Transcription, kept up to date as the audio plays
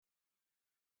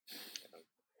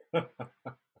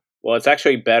Well, it's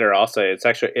actually better. I'll say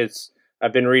it's.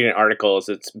 I've been reading articles.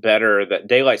 It's better that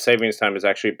daylight savings time is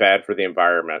actually bad for the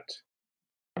environment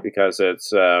because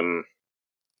it's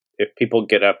if people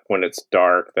get up when it's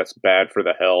dark, that's bad for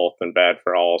the health and bad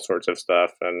for all sorts of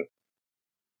stuff. And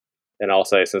I'll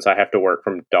say since I have to work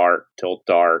from dark till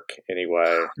dark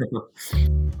anyway.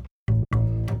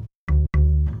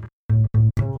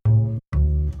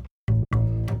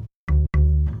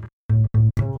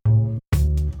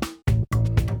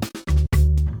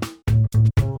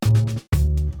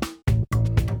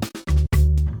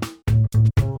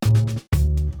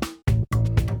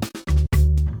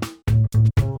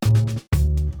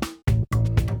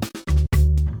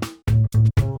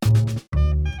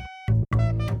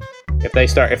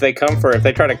 If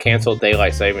they try to cancel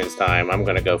daylight savings time, I'm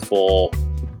going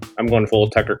full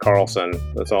Tucker Carlson.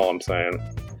 That's all I'm saying.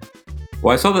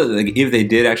 Well, I saw that like, if they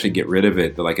did actually get rid of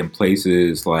it, that, like in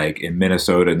places like in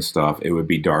Minnesota and stuff, it would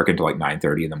be dark until like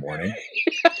 9:30 in the morning.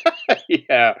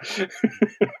 Yeah.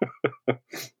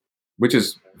 Which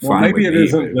is well, fine. Maybe with it me,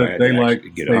 isn't that daylight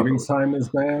savings time is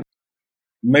bad.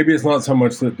 Maybe it's not so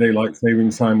much that daylight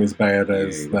savings time is bad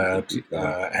as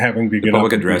having to get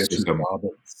public up address at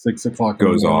 6 o'clock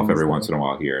goes off every once in a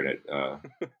while here, and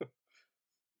it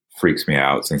freaks me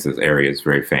out since this area is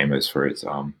very famous for its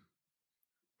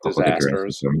public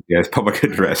address system. Yes, public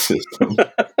address system.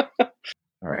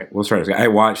 All right, we'll start. I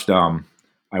watched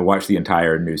the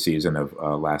entire new season of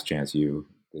Last Chance U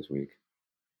this week.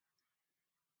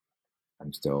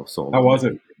 I'm still sold. How was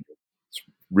it? It's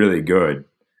really good.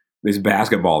 It's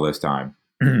basketball this time,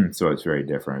 so it's very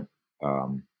different.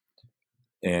 And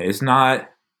it's not.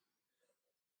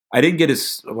 I did get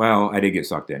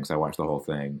sucked in because I watched the whole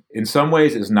thing. In some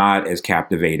ways, it's not as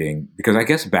captivating because I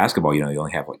guess basketball, you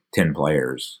only have like 10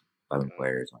 players, 11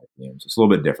 players on the teams. It's a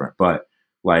little bit different, but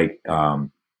like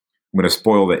I'm going to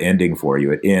spoil the ending for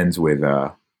you. It ends with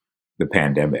the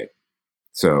pandemic.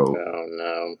 So, oh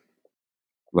no,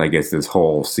 like it's this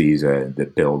whole season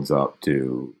that builds up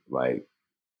to like,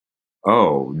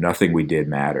 oh, nothing we did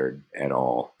mattered at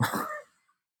all.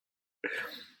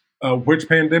 Which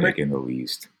pandemic? Like in the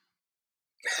least.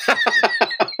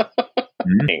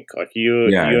 Like you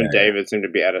and David seem to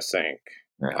be out of sync.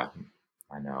 Yeah,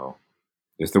 I know.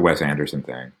 It's the Wes Anderson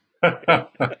thing.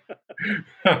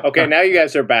 Okay, now you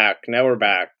guys are back. Now we're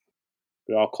back.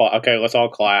 We all okay, let's all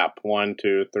clap. 1,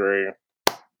 2, 3.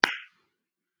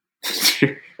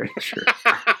 Sure.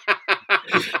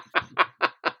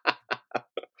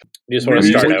 You just want to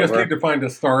start over? We just need to find a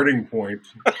starting point.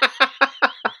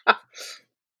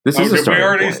 This is a did we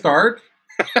already point. Start?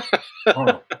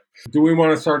 Oh. Do we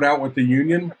want to start out with the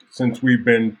union since we've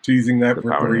been teasing that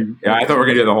for 3? Yeah, I thought we were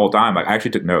going to do it the whole time. I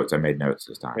actually took notes. I made notes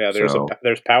this time. Yeah,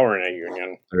 there's power in a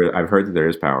union. I've heard that there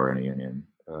is power in a union,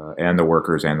 and the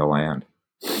workers and the land.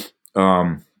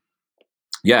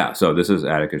 Yeah, so this is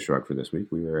Atticus Shrugged for this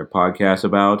week. We are a podcast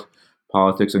about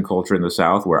politics and culture in the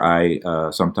South, where I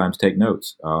sometimes take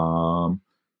notes.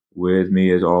 With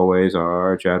me, as always,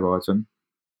 are Chad Watson.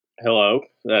 Hello,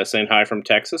 saying hi from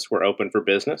Texas. We're open for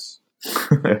business.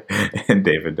 And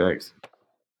David Dykes.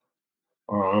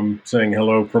 Saying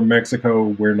hello from Mexico.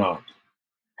 We're not.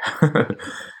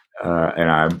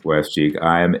 And I'm Wes Cheek.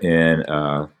 I'm in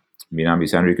Minami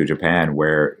Sanriku, Japan,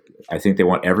 where I think they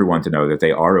want everyone to know that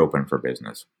they are open for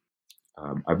business.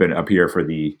 I've been up here for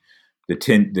the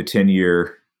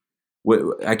 10-year.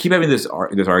 I keep having this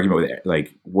argument with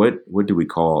like what do we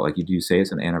call, like, do you say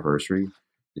it's an anniversary?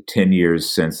 The 10 years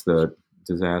since the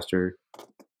disaster.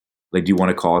 Like, do you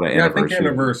want to call it an anniversary? I think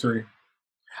anniversary.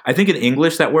 I think in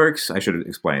English that works. I should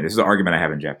explain. This is an argument I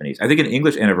have in Japanese. I think in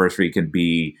English, anniversary can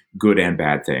be good and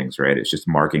bad things, right? It's just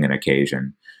marking an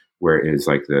occasion. Whereas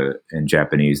like in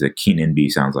Japanese, the kinenbi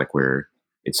sounds like where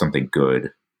it's something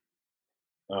good.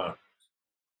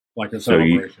 Like a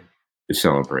celebration. A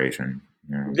celebration.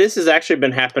 Yeah. This has actually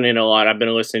been happening a lot. I've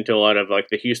been listening to a lot of like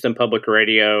the Houston Public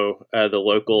Radio, the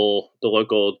local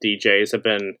DJs have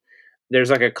been. There's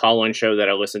like a call-in show that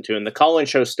I listen to, and the call-in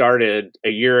show started a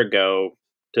year ago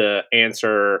to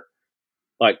answer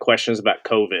like questions about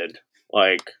COVID,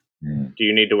 like do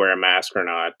you need to wear a mask or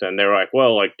not? And they're like,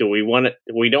 well, like, do we want it?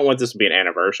 We don't want this to be an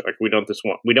anniversary. Like, we don't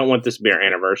want this to be our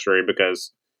anniversary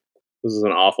because this is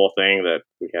an awful thing that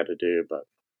we had to do. But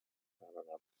I don't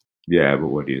know. Yeah, but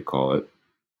what do you call it?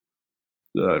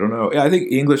 I don't know. Yeah, I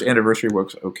think English anniversary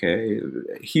works okay.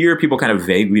 Here, people kind of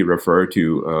vaguely refer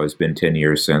to, it's been 10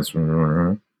 years since.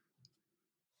 10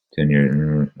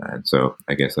 years. And so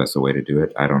I guess that's the way to do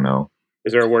it. I don't know.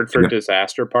 Is there a word for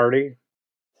disaster party?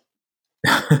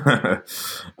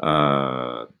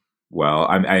 Well,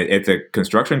 it's a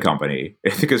construction company.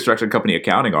 It's a construction company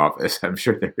accounting office. I'm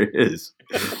sure there is.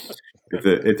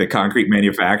 It's a concrete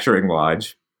manufacturing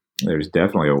lodge. There's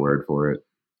definitely a word for it.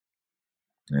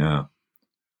 Yeah,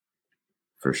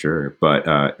 for sure.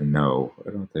 But no,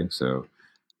 I don't think so.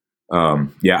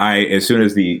 Yeah, as soon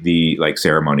as the like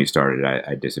ceremony started,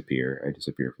 I disappear. I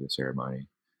disappear for the ceremony.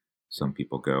 Some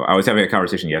people go. I was having a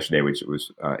conversation yesterday, which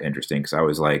was interesting because I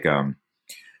was like,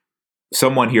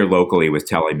 someone here locally was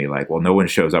telling me like, well, no one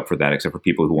shows up for that except for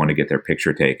people who want to get their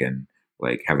picture taken,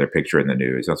 like have their picture in the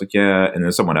news. I was like, yeah. And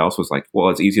then someone else was like, well,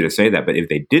 it's easy to say that, but if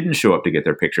they didn't show up to get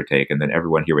their picture taken, then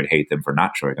everyone here would hate them for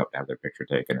not showing up to have their picture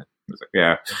taken. And I was like,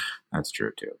 yeah, that's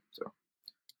true too. So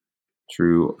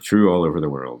true all over the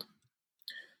world.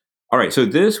 All right, so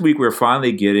this week we're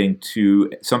finally getting to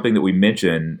something that we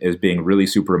mentioned as being really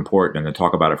super important. I'm going to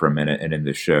talk about it for a minute and in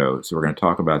this show. So we're going to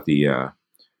talk about the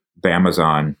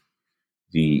Amazon,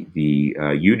 the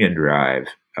Union Drive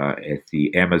at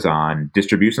the Amazon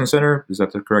Distribution Center. Is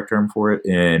that the correct term for it?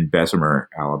 In Bessemer,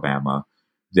 Alabama.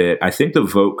 That I think the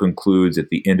vote concludes at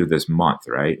the end of this month,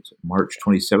 right? March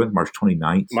 27th, March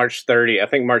 29th? March 30th. I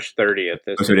think March 30th.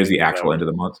 So it is the actual end of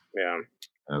the month? Yeah.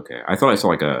 Okay. I thought I saw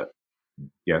like a,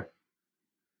 yeah.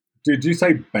 Did you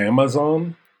say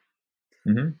Bamazon?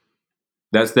 Mm-hmm.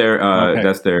 That's their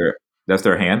okay. That's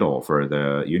their handle for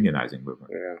the unionizing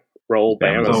movement. Yeah. Roll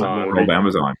Bamazon. Roll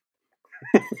Bamazon.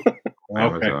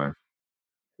 Okay.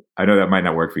 I know that might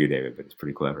not work for you, David, but it's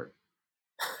pretty clever.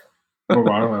 Roll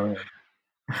Bamazon.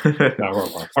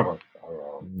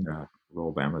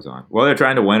 Well, they're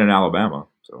trying to win in Alabama,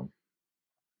 so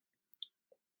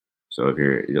if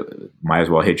you might as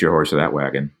well hitch your horse to that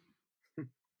wagon.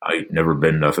 I ain't never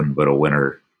been nothing but a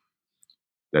winner.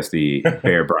 That's the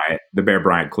Bear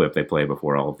Bryant clip they play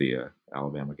before all of the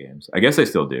Alabama games. I guess they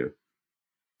still do.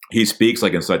 He speaks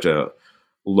like in such a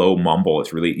low mumble.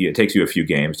 It takes you a few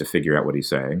games to figure out what he's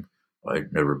saying.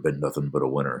 I've never been nothing but a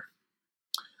winner.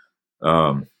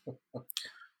 So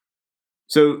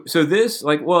this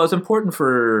it's important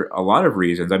for a lot of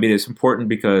reasons. I mean, it's important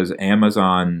because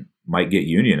Amazon might get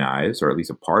unionized, or at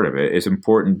least a part of it. It's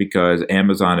important because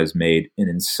Amazon has made an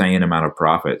insane amount of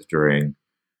profits during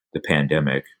the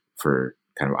pandemic for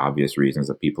kind of obvious reasons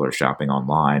that people are shopping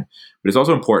online. But it's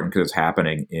also important because it's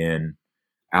happening in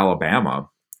Alabama,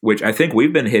 which I think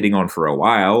we've been hitting on for a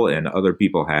while, and other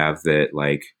people have, that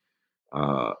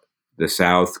the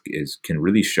South can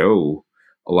really show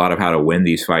a lot of how to win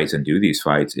these fights and do these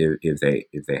fights if they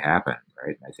happen,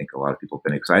 right? And I think a lot of people have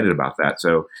been excited about that.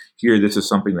 So here, this is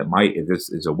something that might, if this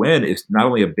is a win, it's not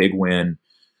only a big win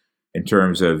in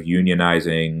terms of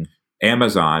unionizing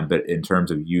Amazon, but in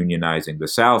terms of unionizing the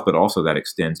South, but also that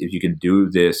extends, if you can do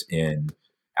this in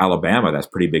Alabama, that's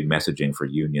pretty big messaging for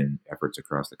union efforts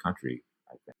across the country,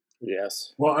 I think.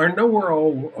 Yes. Well, I know we're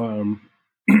all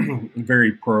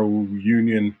very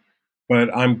pro-union,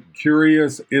 but I'm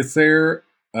curious, is there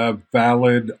a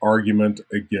valid argument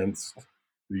against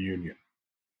the union?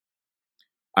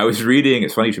 I was reading,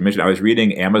 it's funny you should mention, I was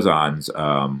reading Amazon's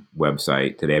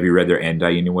website today. Have you read their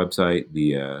anti-union website?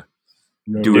 The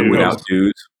Do It Without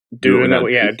Dues? Do It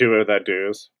Without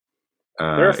Dues.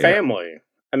 They're a family. Yeah.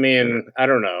 I mean, I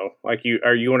don't know. Like, you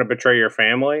want to betray your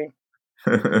family?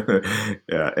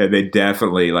 Yeah, and they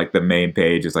definitely, like, the main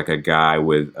page is like a guy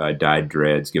with dyed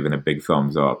dreads giving a big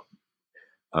thumbs up.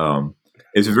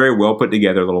 It's a very well put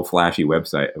together little flashy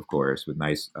website, of course, with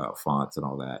nice fonts and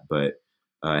all that. But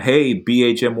hey,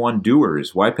 BHM1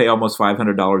 doers, why pay almost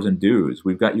 $500 in dues?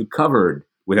 We've got you covered,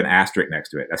 with an asterisk next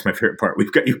to it. That's my favorite part.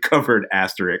 We've got you covered,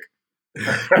 asterisk,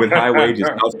 with high wages,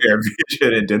 healthcare,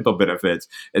 vision, and dental benefits,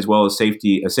 as well as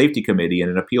a safety committee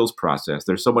and an appeals process.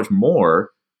 There's so much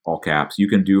more, all caps, you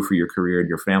can do for your career and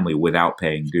your family without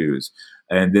paying dues.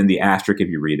 And then the asterisk, if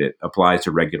you read it, applies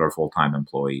to regular full-time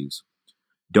employees.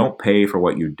 Don't pay for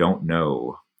what you don't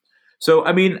know. So,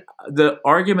 I mean, the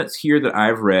arguments here that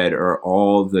I've read are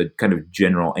all the kind of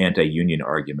general anti-union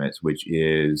arguments, which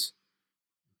is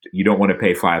you don't want to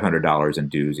pay $500 in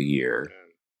dues a year,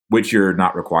 which you're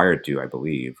not required to, I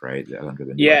believe, right? Under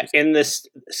the new in the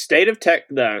state of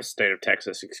Texas,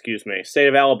 state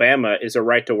of Alabama is a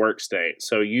right to work state.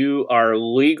 So you are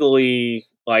legally,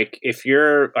 like, if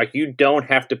you're like, you don't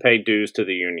have to pay dues to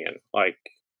the union. Like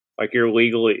you're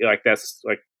legally, like, that's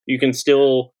like, you can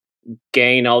still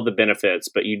gain all the benefits,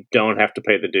 but you don't have to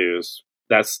pay the dues.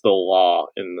 That's the law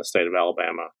in the state of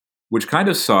Alabama. Which kind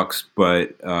of sucks,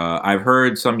 but I've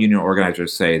heard some union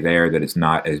organizers say there that it's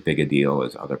not as big a deal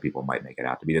as other people might make it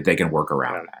out to be, that they can work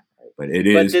around that. Right? But it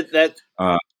is.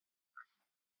 Yeah,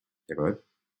 go ahead.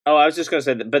 Oh, I was just going to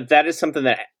say that, but that is something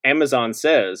that Amazon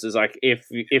says is like, if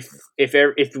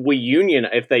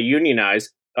they unionize,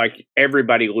 like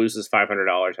everybody loses $500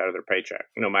 out of their paycheck,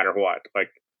 no matter what.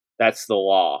 Like that's the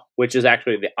law, which is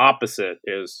actually the opposite.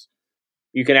 Is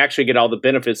you can actually get all the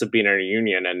benefits of being in a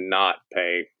union and not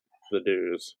pay the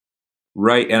dues.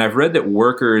 Right. And I've read that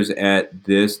workers at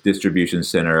this distribution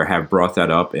center have brought that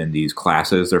up in these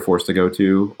classes they're forced to go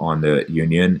to on the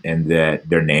union, and that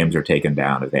their names are taken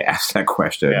down if they ask that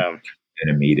question in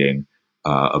a meeting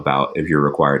about if you're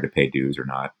required to pay dues or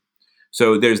not.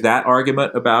 So there's that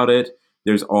argument about it.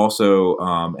 There's also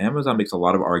Amazon makes a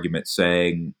lot of arguments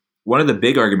saying one of the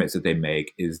big arguments that they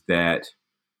make is that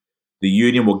the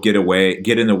union will get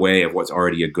in the way of what's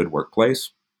already a good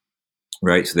workplace.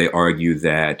 Right. So they argue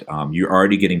that you're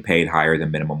already getting paid higher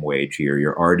than minimum wage here.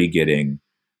 You're already getting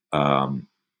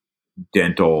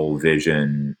dental,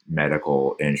 vision,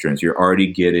 medical insurance. You're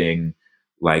already getting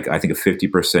like, I think, a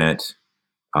 50%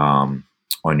 on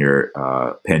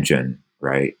your pension,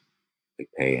 right? Like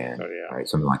pay in, right?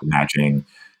 Something like matching.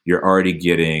 You're already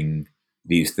getting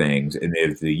these things. And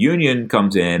if the union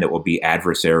comes in, it will be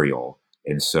adversarial.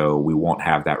 And so we won't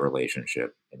have that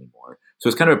relationship anymore. So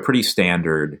it's kind of a pretty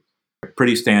standard,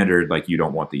 like you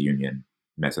don't want the union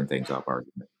messing things up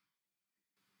argument.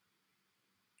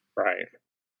 Right.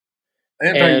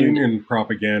 Anti-union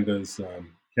propaganda is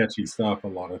catchy stuff a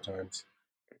lot of times.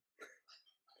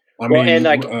 I mean,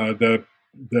 like,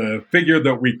 the figure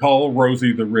that we call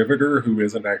Rosie the Riveter, who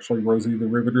isn't actually Rosie the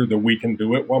Riveter, the "we can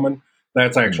do it" woman,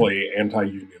 that's actually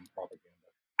anti-union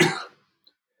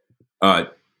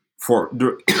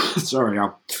propaganda. Sorry,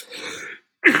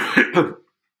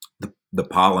 the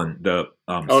pollen, the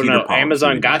oh no, pollen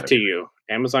Amazon really got to you.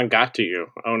 Amazon got to you.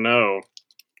 Oh no.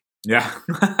 Yeah,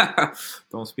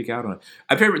 don't speak out on it.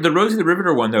 I remember the Rosie the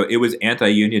Riveter one though. It was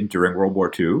anti-union during World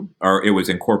War II, or it was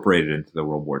incorporated into the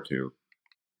World War II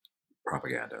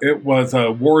propaganda. It was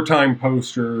a wartime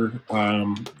poster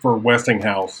for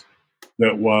Westinghouse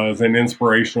that was an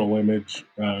inspirational image,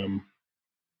 and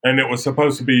it was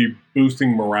supposed to be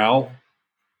boosting morale.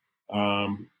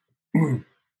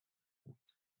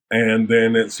 And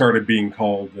then it started being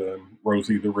called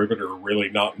Rosie the Riveter. Really,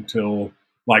 not until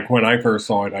like when I first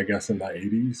saw it, I guess in the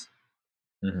 80s.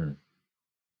 Mm-hmm.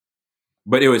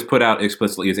 But it was put out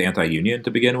explicitly as anti-union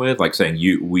to begin with, like saying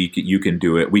you can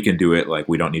do it, we can do it, like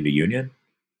we don't need a union.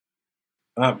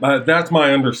 That's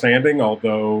my understanding,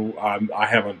 although I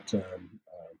haven't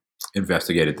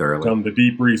investigated thoroughly, done the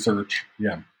deep research.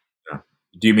 Yeah.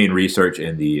 Do you mean research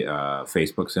in the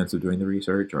Facebook sense of doing the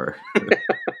research, or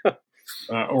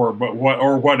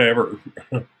or whatever?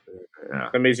 Yeah.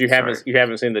 That means you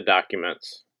haven't seen the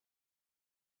documents,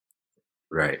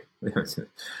 right? But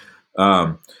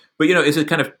it's a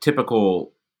kind of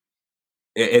typical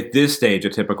at this stage, a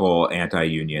typical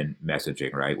anti-union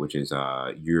messaging, right? Which is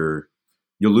you'll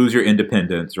lose your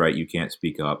independence, right? You can't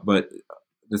speak up. But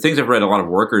the things I've read a lot of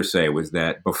workers say was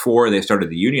that before they started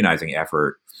the unionizing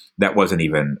effort, that wasn't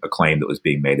even a claim that was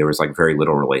being made. There was like very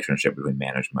little relationship between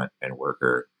management and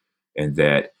worker, and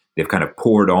that they've kind of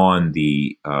poured on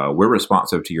the we're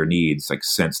responsive to your needs like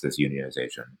since this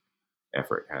unionization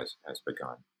effort has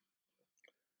begun.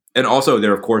 And also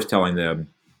they're of course telling them,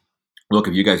 look,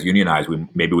 if you guys unionize,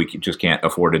 maybe we just can't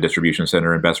afford a distribution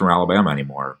center in Bessemer, Alabama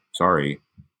anymore. Sorry.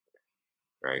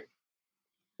 Right.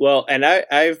 Well, and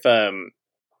I've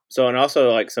so, and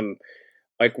also like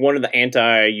one of the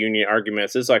anti-union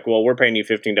arguments is like, well, we're paying you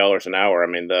 $15 an hour. I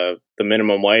mean, the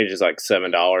minimum wage is like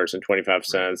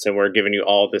 $7.25, and we're giving you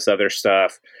all this other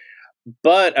stuff.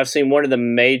 But I've seen one of the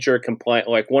major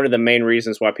one of the main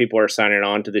reasons why people are signing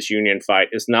on to this union fight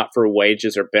is not for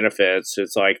wages or benefits.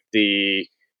 It's like the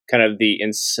kind of the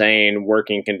insane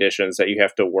working conditions that you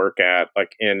have to work at,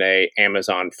 like in a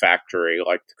Amazon factory,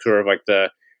 like sort of like the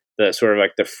sort of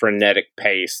like the frenetic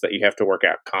pace that you have to work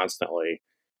at constantly.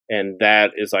 And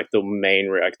that is like the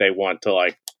main, like they want to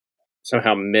like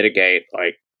somehow mitigate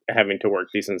like having to work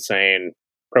these insane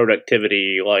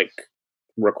productivity like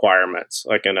requirements,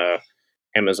 like in a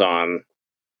Amazon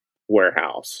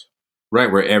warehouse.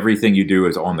 Right, where everything you do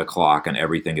is on the clock and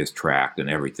everything is tracked and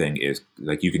everything is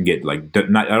like you can get like I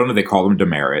don't know if they call them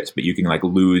demerits, but you can like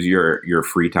lose your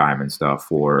free time and stuff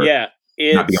for not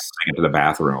being able to get to the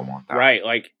bathroom on time. Right,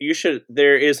 like you should.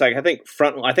 There is like I think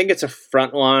it's a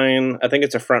Frontline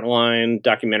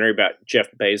documentary about Jeff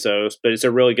Bezos, but it's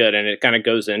a really good, and it kind of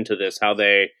goes into this how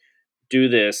they do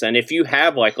this. And if you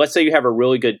have like, let's say you have a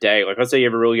really good day, like let's say you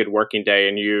have a really good working day,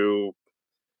 and you,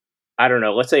 I don't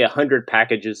know, let's say 100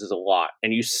 packages is a lot,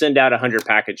 and you send out 100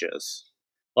 packages.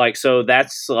 Like, so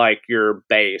that's like your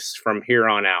base from here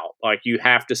on out. Like, you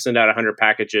have to send out 100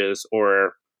 packages,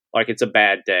 or like it's a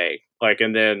bad day. Like,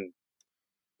 and then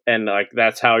and like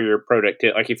that's how your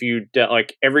productivity. Like if you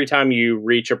like every time you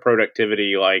reach a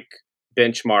productivity like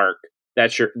benchmark,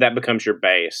 that becomes your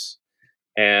base.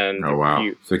 And oh wow,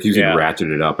 so it keeps you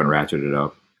ratchet it up and ratchet it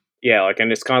up. Yeah, like,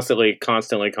 and it's constantly,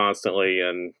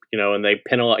 and and they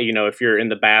penalize. If you're in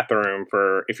the bathroom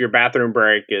if your bathroom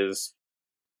break is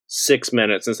 6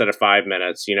 minutes instead of 5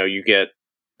 minutes, you get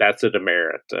that's a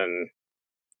demerit, and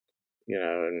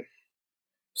and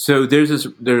so there's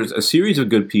a series of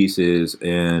good pieces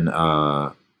in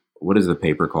what is the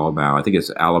paper called now? I think it's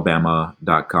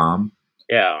Alabama.com.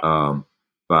 Yeah.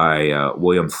 By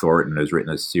William Thornton has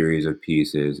written a series of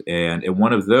pieces, and in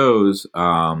one of those,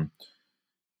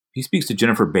 he speaks to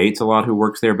Jennifer Bates a lot, who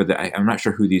works there, but I'm not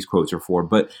sure who these quotes are for.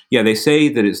 But yeah, they say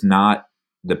that it's not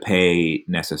the pay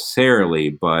necessarily,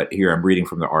 but here I'm reading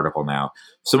from the article now.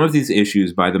 Some of these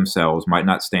issues by themselves might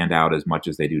not stand out as much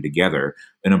as they do together.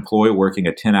 An employee working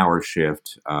a 10-hour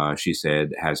shift, she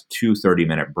said, has 2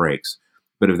 30-minute breaks.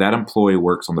 But if that employee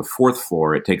works on the 4th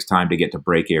floor, it takes time to get to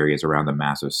break areas around the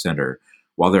massive center.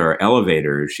 While there are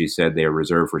elevators, she said they are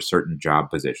reserved for certain job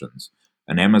positions.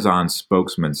 An Amazon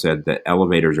spokesman said that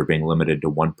elevators are being limited to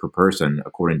 1 per person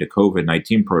according to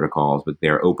COVID-19 protocols, but they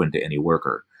are open to any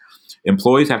worker.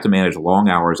 Employees have to manage long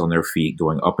hours on their feet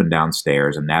going up and down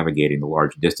stairs and navigating the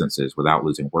large distances without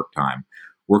losing work time.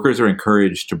 Workers are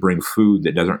encouraged to bring food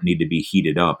that doesn't need to be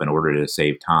heated up in order to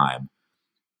save time.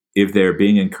 If they're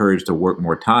being encouraged to work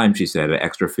more time, she said, an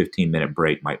extra 15-minute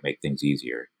break might make things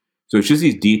easier. So it's just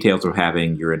these details of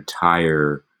having your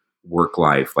entire work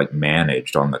life like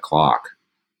managed on the clock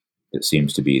that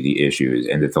seems to be the issue,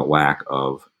 and it's a lack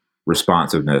of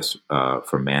responsiveness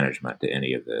from management to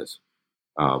any of this.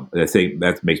 I think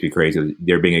that makes me crazy.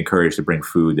 They're being encouraged to bring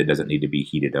food that doesn't need to be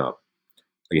heated up.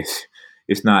 I guess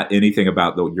it's not anything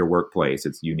about your workplace.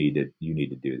 It's you need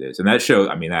to do this, and that shows.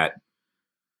 I mean, that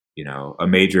a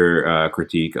major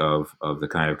critique of the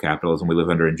kind of capitalism we live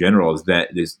under in general is that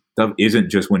this stuff isn't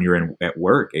just when you're at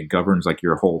work. It governs like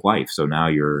your whole life. So now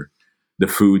the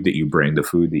food that you bring, the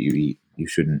food that you eat, you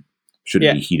shouldn't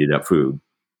be heated up food.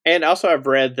 And also, I've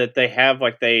read that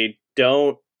they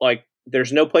don't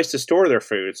there's no place to store their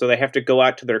food, so they have to go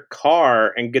out to their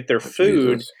car and get their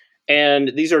food. Jesus.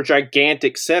 And these are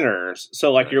gigantic centers,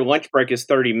 so your lunch break is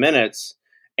 30 minutes.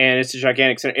 And it's a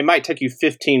gigantic center. It might take you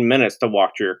 15 minutes to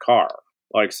walk to your car.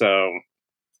 So,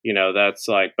 that's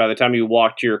by the time you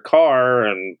walk to your car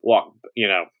and walk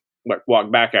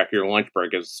back after your lunch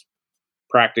break is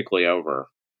practically over.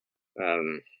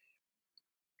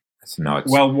 That's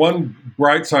nuts. Well, one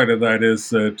bright side of that is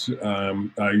that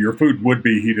your food would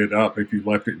be heated up if you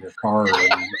left it in your car in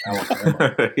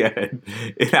Alabama. Yeah,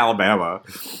 in Alabama.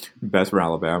 Best for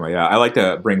Alabama, yeah. I like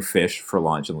to bring fish for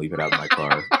lunch and leave it out in my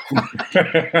car.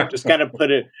 Just kind of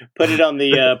put it on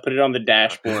the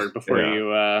dashboard before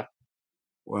you.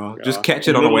 Well, just catch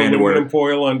it on the way into work.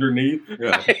 Foil underneath.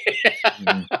 Yeah.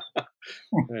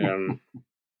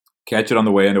 Catch it on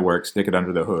the way into work. Stick it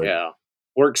under the hood. Yeah.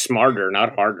 Work smarter,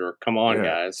 not harder. Come on,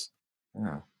 guys.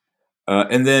 Yeah.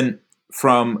 And then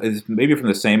from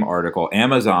the same article,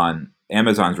 Amazon's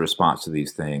response to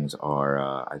these things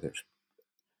are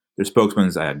their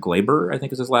spokesman's Glaber, I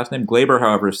think is his last name. Glaber,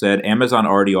 however, said Amazon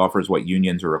already offers what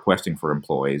unions are requesting for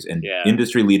employees and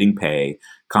industry-leading pay,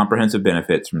 comprehensive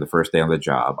benefits from the first day on the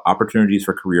job, opportunities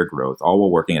for career growth, all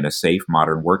while working in a safe,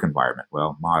 modern work environment.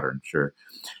 Well, modern, sure.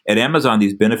 At Amazon,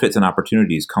 these benefits and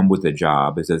opportunities come with the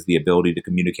job as the ability to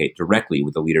communicate directly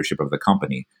with the leadership of the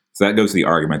company. So that goes to the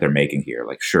argument they're making here.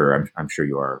 Sure, I'm sure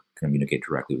you are communicate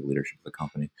directly with the leadership of the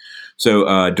company.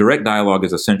 So direct dialogue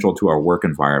is essential to our work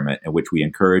environment in which we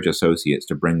encourage associates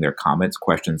to bring their comments,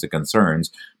 questions, and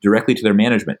concerns directly to their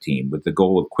management team with the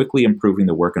goal of quickly improving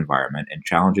the work environment and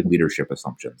challenging leadership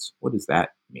assumptions. What does that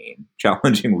mean?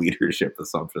 Challenging leadership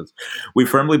assumptions. We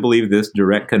firmly believe this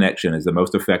direct connection is the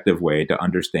most effective way to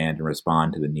understand and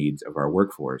respond to the needs of our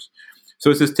workforce. So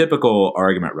it's this typical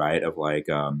argument, right, of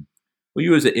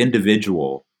you as an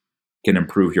individual can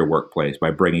improve your workplace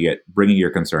by bringing your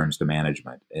concerns to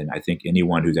management. And I think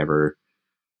anyone who's ever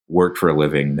worked for a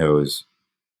living knows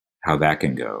how that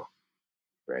can go,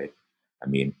 right? I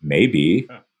mean, maybe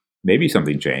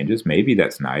something changes. Maybe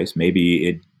that's nice. Maybe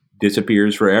it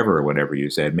disappears forever or whatever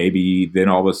you said. Maybe then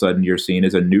all of a sudden you're seen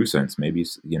as a nuisance. Maybe,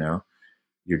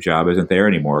 your job isn't there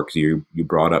anymore because you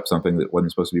brought up something that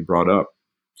wasn't supposed to be brought up.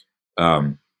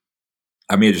 It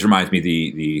just reminds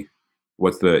me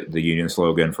what's the union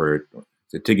slogan for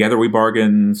together we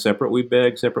bargain, separate we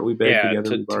beg, yeah,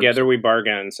 together we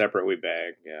bargain, separate we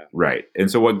beg. Yeah. Right. And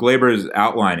so what Glaber is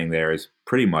outlining there is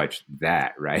pretty much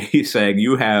that, right? He's saying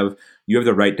you have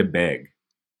the right to beg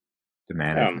to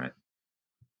management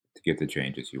to get the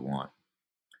changes you want.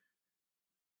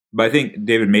 But I think,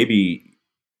 David, maybe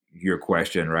your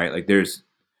question, right? Like these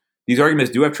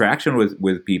arguments do have traction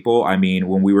with people. I mean,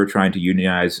 when we were trying to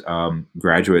unionize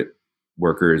graduate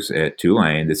workers at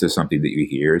Tulane, this is something that you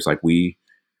hear. It's like we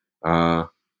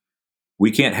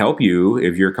can't help you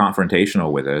if you're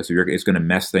confrontational with us. It's going to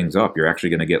mess things up. You're actually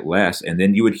going to get less. And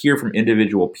then you would hear from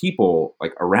individual people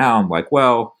like around, like,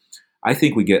 well, I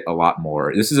think we get a lot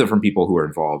more. This isn't from people who are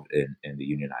involved in the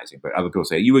unionizing, but other people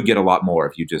say you would get a lot more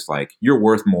if you just like, you're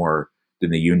worth more than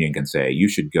the union can say. You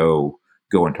should go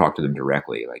and talk to them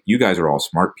directly. Like, you guys are all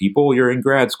smart people. You're in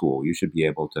grad school. You should be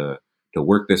able to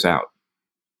work this out.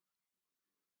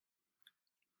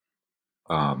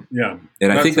 Yeah,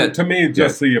 and I think that to me,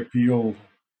 just the appeal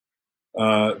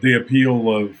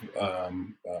of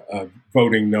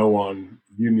voting no on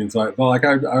unions. I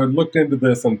looked into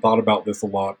this and thought about this a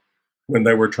lot when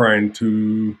they were trying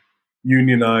to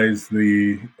unionize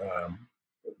the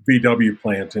VW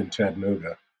plant in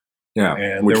Chattanooga. Yeah,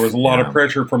 and there was a lot of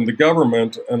pressure from the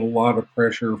government and a lot of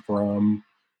pressure from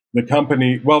the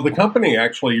company. Well, the company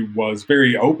actually was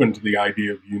very open to the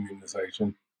idea of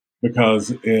unionization,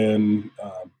 because in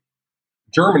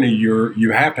Germany,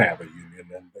 you have to have a union,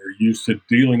 and they're used to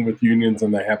dealing with unions,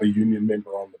 and they have a union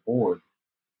member on the board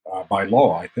by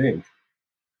law, I think.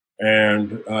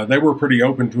 And they were pretty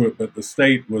open to it, but the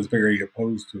state was very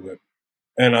opposed to it.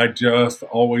 And I just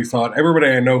always thought, everybody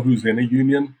I know who's in a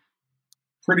union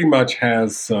pretty much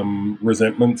has some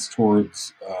resentments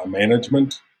towards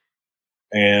management,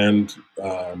 and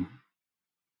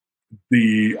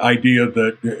the idea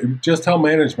that just tell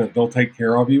management they'll take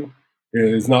care of you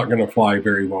is not going to fly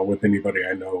very well with anybody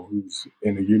I know who's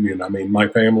in a union. I mean, my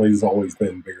family's always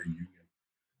been very union,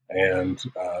 and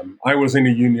I was in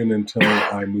a union until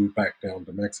I moved back down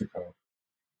to Mexico.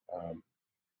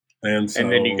 And so,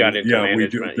 and then you got into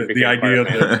management. The idea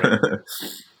that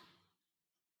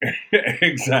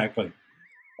exactly.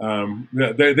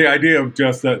 The idea of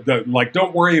just that, like,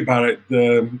 don't worry about it.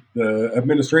 The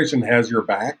administration has your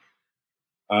back.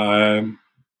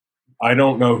 I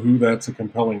don't know who that's a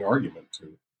compelling argument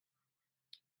to.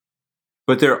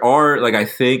 But there are, like, I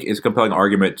think it's a compelling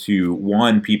argument to,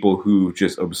 one, people who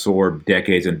just absorb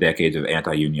decades and decades of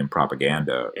anti-union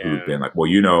propaganda, who've been like,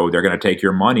 well, they're going to take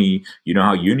your money. You know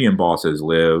how union bosses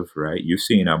live, right? You've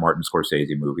seen a Martin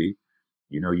Scorsese movie.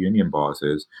 Union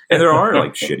bosses. And there are,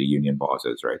 like, shitty union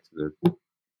bosses, right? They're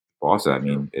bosses, I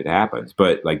mean, it happens.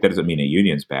 But, like, that doesn't mean a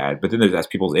union's bad. But then that's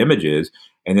people's images.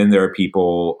 And then there are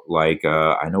people, like,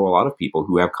 I know a lot of people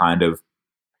who have kind of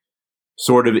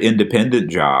sort of independent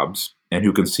jobs and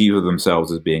who conceive of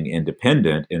themselves as being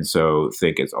independent, and so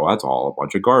think it's, that's all a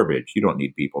bunch of garbage. You don't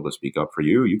need people to speak up for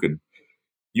you. You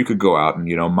could go out and,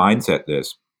 mindset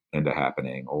this into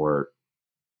happening, or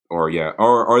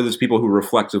there's people who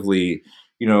reflexively,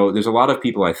 there's a lot of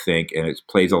people, I think, and it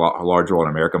plays a large role in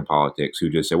American politics, who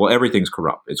just say, well, everything's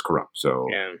corrupt. It's corrupt. So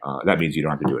that means you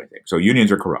don't have to do anything. So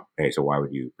unions are corrupt. Hey, so why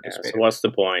would you participate? So what's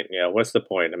the point? Yeah, what's the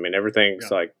point? I mean, everything's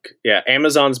like,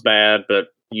 Amazon's bad, but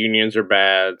unions are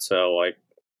bad. So, like,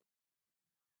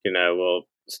 we'll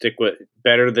stick with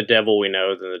better the devil we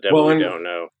know than the devil we don't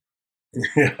know.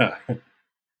 Yeah.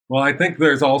 Well, I think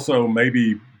there's also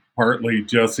maybe partly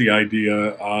just the idea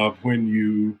of when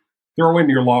you throw in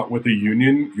your lot with a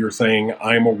union, you're saying,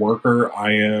 I'm a worker.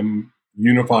 I am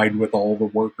unified with all the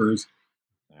workers.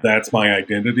 That's my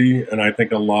identity. And I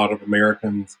think a lot of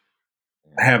Americans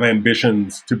have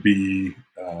ambitions to be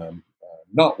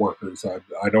not workers.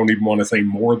 I don't even want to say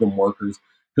more than workers,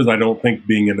 because I don't think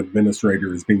being an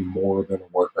administrator is being more than a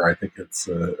worker. I think it's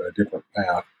a different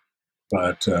path.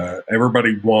 But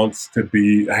everybody wants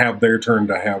to have their turn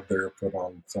to have their foot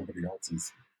on somebody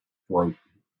else's throat.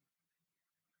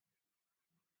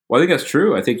 Well, I think that's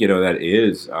true. I think, that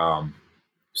is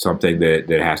something that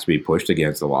has to be pushed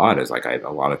against a lot, is like, a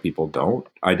lot of people don't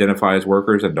identify as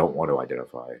workers and don't want to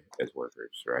identify as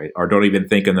workers, right? Or don't even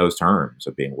think in those terms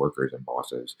of being workers and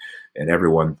bosses. And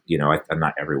everyone,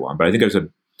 not everyone, but I think there's a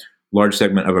large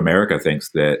segment of America thinks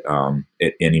that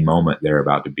at any moment they're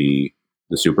about to be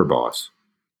the super boss.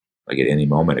 Like, at any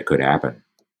moment it could happen,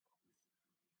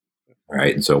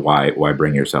 right? And so why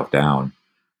bring yourself down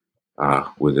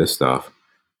with this stuff?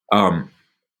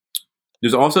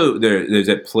 There's also there's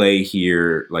at play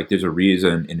here, like, there's a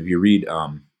reason, and if you read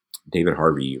David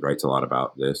Harvey writes a lot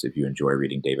about this, if you enjoy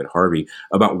reading David Harvey,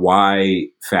 about why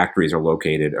factories are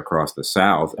located across the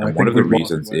South, and one of the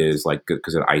reasons is, like,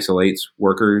 because it isolates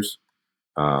workers,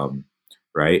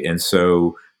 right? And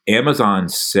so Amazon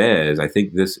says, I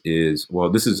think this is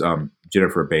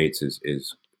Jennifer Bates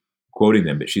is quoting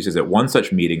them, but she says, at one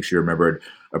such meeting, she remembered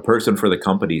a person for the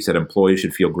company said employees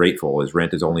should feel grateful as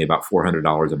rent is only about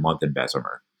 $400 a month in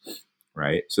Bessemer,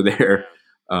 right? So they're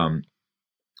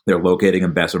locating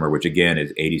in Bessemer, which again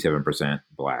is 87%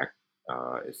 Black.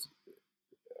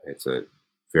 It's a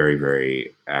very,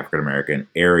 very African American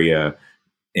area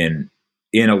in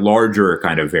a larger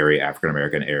kind of very African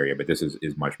American area, but this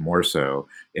is much more so.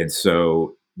 And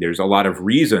so there's a lot of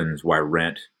reasons why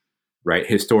rent, right?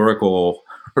 Historical,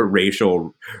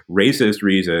 racial, racist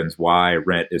reasons why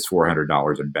rent is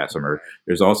 $400 in Bessemer.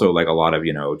 There's also like a lot of,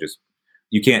 just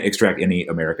you can't extract any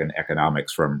American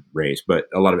economics from race, but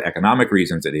a lot of economic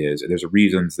reasons it is. There's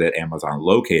reasons that Amazon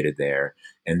located there,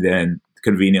 and then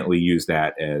conveniently use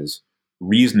that as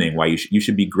reasoning why you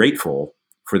should be grateful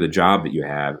for the job that you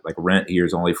have. Like rent here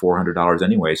is only $400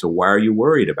 anyway, so why are you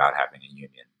worried about having a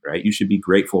union, right? You should be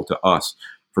grateful to us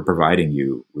for providing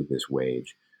you with this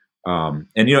wage. And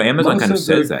Amazon kind of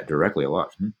says that directly a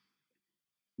lot.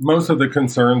 Most of the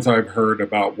concerns I've heard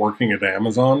about working at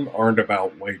Amazon aren't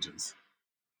about wages.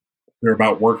 They're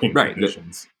about working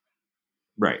conditions.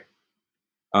 Right.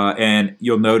 And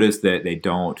you'll notice that they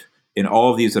don't, in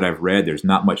all of these that I've read, there's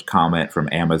not much comment from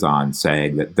Amazon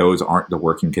saying that those aren't the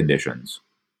working conditions.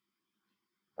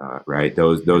 Right?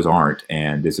 Those aren't,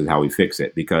 and this is how we fix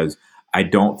it. Because I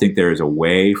don't think there is a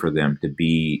way for them to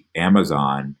be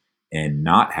Amazon and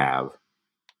not have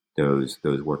those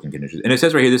working conditions. And it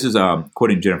says right here, this is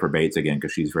quoting Jennifer Bates again,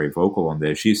 because she's very vocal on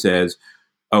this. She says,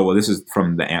 oh, well, this is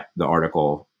from the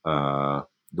article, the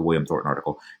William Thornton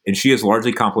article. And she is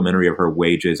largely complimentary of her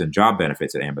wages and job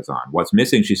benefits at Amazon. What's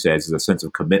missing, she says, is a sense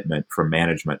of commitment from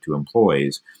management to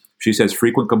employees. She says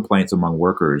frequent complaints among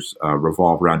workers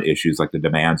revolve around issues like the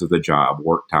demands of the job,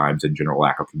 work times, and general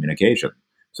lack of communication.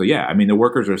 So, yeah, I mean, the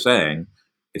workers are saying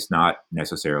it's not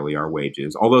necessarily our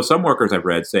wages. Although some workers I've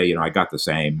read say, I got the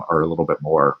same or a little bit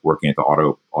more working at the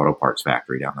auto parts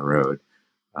factory down the road.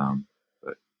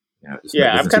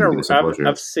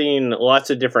 I've seen lots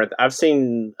of different. I've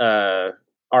seen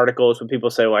articles when people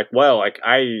say like, well, like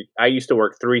I used to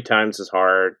work 3 times as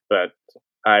hard, but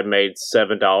I made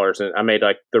 $7 and I made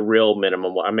like the real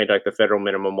minimum. I made like the federal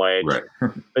minimum wage. Right.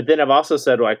 But then I've also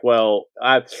said like, well,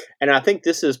 I think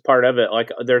this is part of it. Like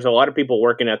there's a lot of people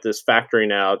working at this factory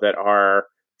now that are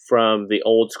from the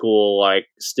old school, like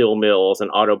steel mills and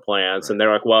auto plants. Right. And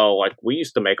they're like, well, like we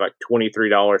used to make like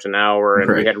 $23 an hour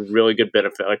and we had really good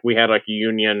benefit. Like we had like a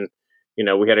union,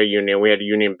 we had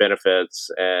union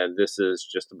benefits, and this is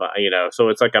just about, so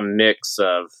it's like a mix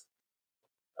of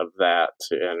that.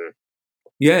 And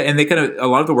yeah, and they a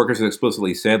lot of the workers have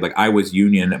explicitly said, like, I was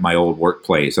union at my old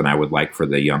workplace, and I would like for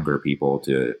the younger people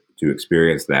to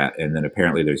experience that. And then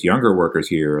apparently there's younger workers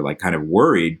here, like, kind of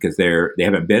worried because they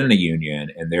haven't been in a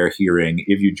union, and they're hearing,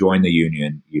 if you join the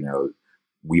union, you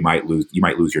might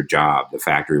lose your job. The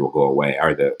factory will go away,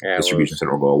 or the distribution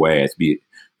center will go away.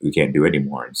 We can't do it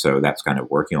anymore. And so that's kind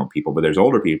of working on people. But there's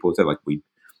older people who said, like, we,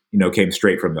 came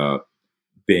straight from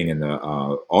being in the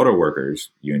auto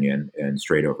workers union and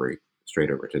straight over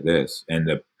to this. And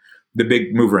the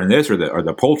big mover in this are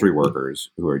the poultry workers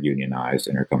who are unionized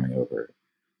and are coming over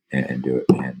and do it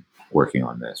and working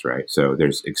on this, right? So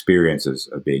there's experiences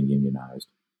of being unionized.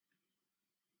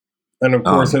 And of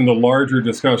course, in the larger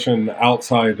discussion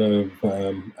outside of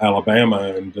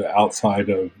Alabama and outside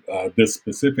of this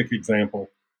specific example,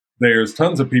 there's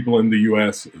tons of people in the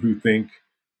U.S. who think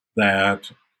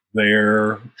that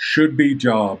there should be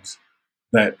jobs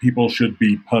that people should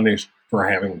be punished for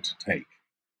having to take.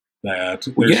 That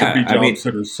there should be jobs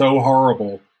that are so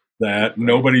horrible that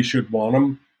nobody should want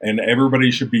them, and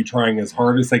everybody should be trying as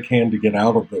hard as they can to get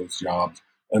out of those jobs,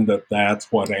 and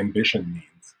that's what ambition means.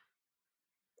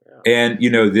 And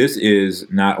this is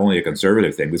not only a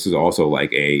conservative thing. This is also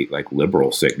like a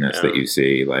liberal sickness that you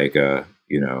see,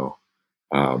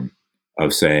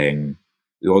 of saying,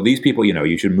 well, these people,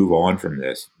 you should move on from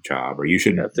this job, or you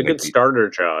should. It's a good starter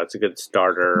job. It's a good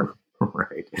starter.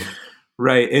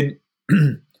 Right. And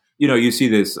you see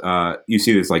this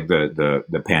like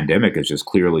the pandemic has just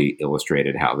clearly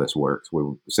illustrated how this works.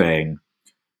 We're saying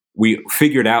we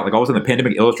figured out, like, all of a sudden the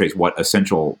pandemic illustrates what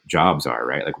essential jobs are,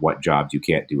 right? Like what jobs you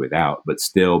can't do without, but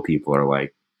still people are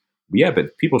like, yeah,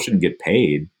 but people shouldn't get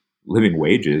paid living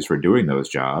wages for doing those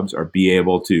jobs, or be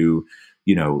able to,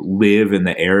 live in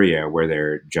the area where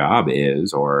their job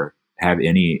is, or have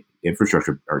any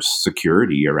infrastructure or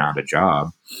security around a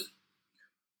job,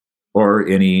 or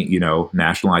any,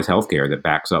 nationalized healthcare that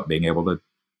backs up being able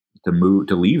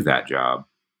to leave that job.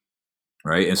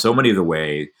 Right. And so many of the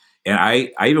ways, and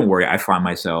I even worry, I find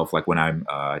myself, like, when when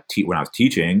I was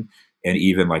teaching, and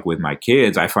even like with my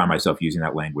kids, I find myself using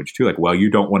that language too. Like, well, you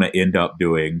don't want to end up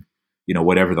doing,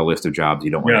 whatever the list of jobs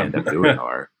you don't want to end up doing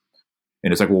are.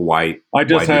 And it's like, well, why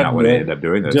do you not want to end up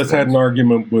doing this? Just had an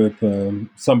argument with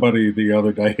somebody the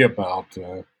other day about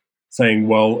saying,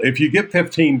 well, if you get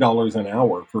 $15 an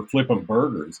hour for flipping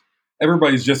burgers,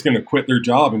 everybody's just going to quit their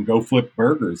job and go flip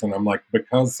burgers. And I'm like,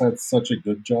 because that's such a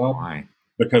good job. Why?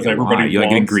 Because everybody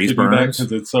wants to do that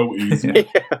because it's so easy.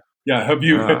 Yeah. Have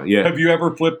you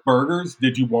ever flipped burgers?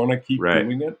 Did you want to keep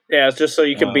doing it? Yeah, it's just so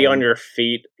you can be on your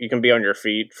feet. You can be on your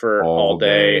feet for all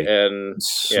day and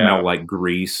smell like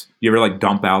grease. You ever like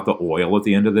dump out the oil at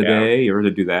the end of the day? You ever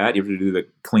do that? You ever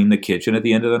clean the kitchen at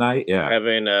the end of the night? Yeah.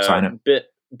 Having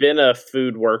been a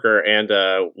food worker and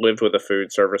lived with a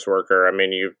food service worker, I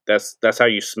mean, that's how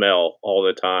you smell all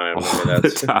the time.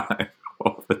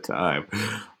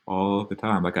 All the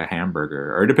time, like a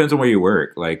hamburger. Or it depends on where you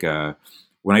work. Like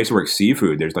when I used to work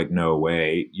seafood, there's like no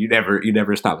way you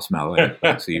never stop smelling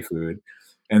like seafood.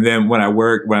 And then when I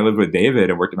lived with David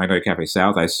and worked at Magnolia Cafe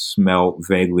South, I smelled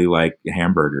vaguely like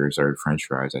hamburgers or French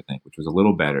fries, I think, which was a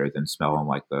little better than smelling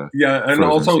like the and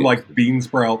also seafood. Like bean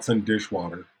sprouts and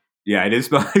dishwater. Yeah, I did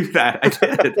smell like that. I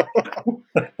did.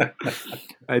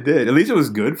 I did. At least it was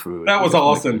good food. That was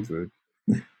awesome. Food.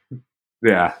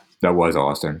 Yeah, that was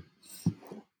awesome.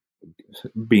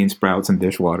 Bean sprouts and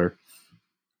dishwater.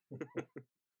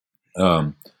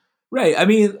 Right. I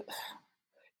mean,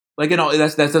 like,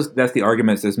 that's the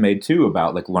arguments that's made too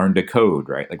about like learn to code,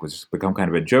 right? Like, which has become kind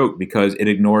of a joke because it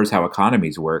ignores how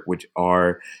economies work, which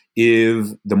are if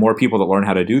the more people that learn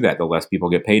how to do that, the less people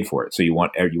get paid for it. So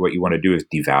what you want to do is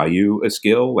devalue a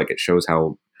skill. Like it shows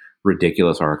how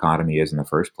ridiculous our economy is in the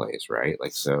first place, right?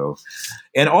 Like so,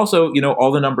 and also,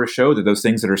 all the numbers show that those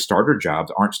things that are starter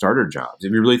jobs aren't starter jobs.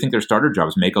 If you really think they're starter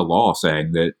jobs, make a law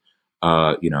saying that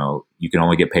you can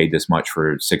only get paid this much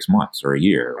for 6 months or a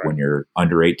year when you're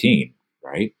under 18,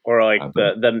 right? Or like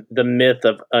the myth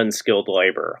of unskilled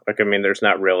labor. Like, I mean, there's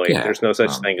no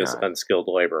such thing as unskilled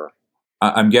labor.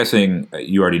 I'm guessing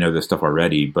you already know this stuff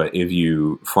already, but if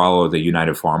you follow the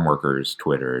United Farm Workers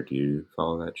Twitter, do you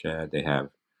follow that, Chad? They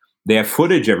have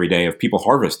footage every day of people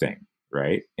harvesting,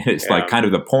 right? And it's like kind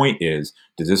of the point is,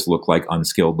 does this look like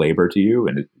unskilled labor to you?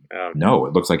 And no,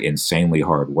 it looks like insanely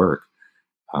hard work.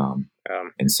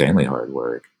 Insanely hard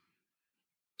work.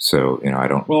 So, I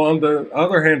don't. Well, on the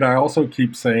other hand, I also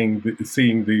keep seeing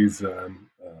these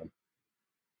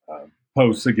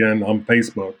posts again on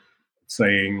Facebook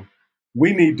saying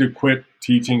we need to quit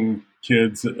teaching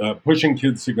kids, pushing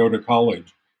kids to go to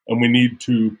college, and we need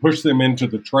to push them into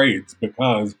the trades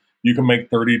because you can make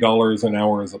 $30 an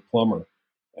hour as a plumber.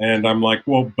 And I'm like,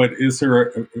 well, but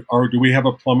do we have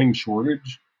a plumbing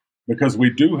shortage? Because we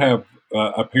do have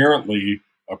apparently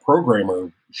a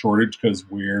programmer shortage because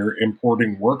we're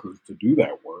importing workers to do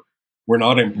that work. We're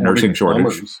not importing nursing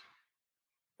plumbers.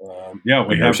 Shortage.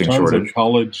 We have tons of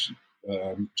college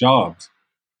jobs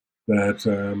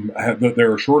that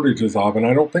there are shortages of, and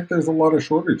I don't think there's a lot of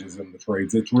shortages in the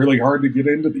trades. It's really hard to get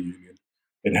into the union.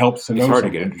 It helps to know. It's hard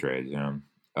something. To get into trades, yeah.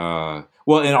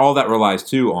 Well, and all that relies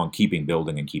too on keeping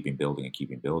building,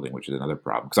 which is another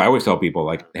problem. Because I always tell people,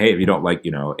 like, hey, if you don't like,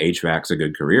 HVAC's a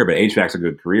good career, but HVAC's a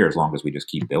good career as long as we just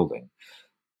keep building.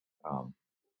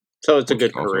 So it's a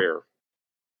good career.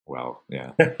 Well,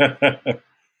 yeah.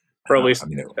 For at least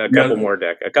a couple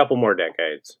more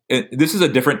decades. And this is a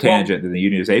different tangent than the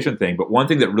unionization thing, but one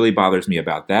thing that really bothers me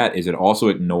about that is it also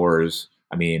ignores.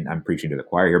 I mean, I'm preaching to the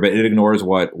choir here, but it ignores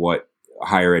what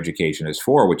higher education is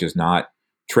for, which is not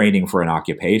training for an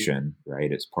occupation, right?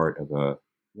 It's part of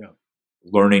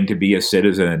learning to be a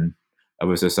citizen of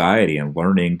a society and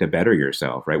learning to better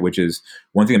yourself, right? Which is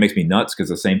one thing that makes me nuts because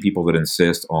the same people that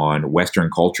insist on Western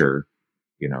culture,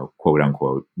 quote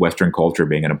unquote, Western culture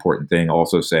being an important thing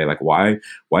also say like, why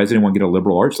does anyone get a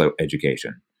liberal arts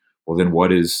education? Well, then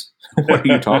what are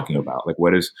you talking about? Like,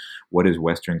 what is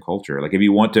Western culture? Like, if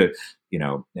you want to,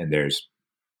 and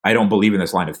I don't believe in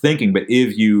this line of thinking, but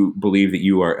if you believe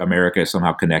that America is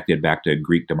somehow connected back to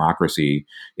Greek democracy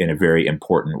in a very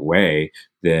important way,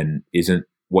 then isn't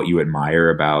what you admire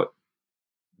about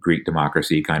Greek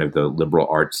democracy kind of the liberal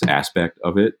arts aspect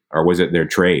of it? Or was it their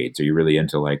trades? Are you really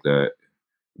into like the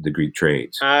Greek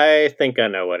trades? I think I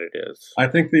know what it is. I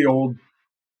think the old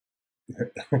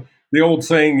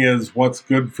saying is what's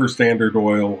good for Standard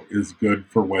Oil is good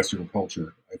for Western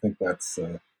culture. I think that's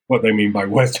what they mean by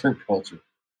Western culture.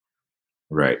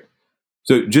 Right.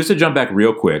 So just to jump back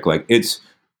real quick, like it's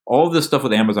all of this stuff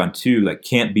with Amazon too, like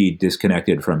can't be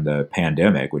disconnected from the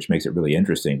pandemic, which makes it really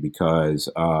interesting because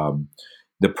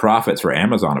the profits for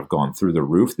Amazon have gone through the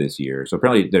roof this year. So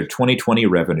apparently their 2020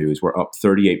 revenues were up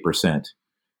 38%.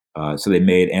 So they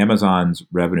made Amazon's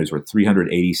revenues were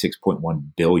 $386.1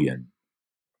 billion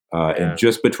And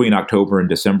just between October and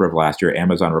December of last year,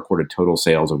 Amazon recorded total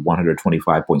sales of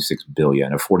 $125.6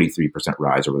 billion, a 43%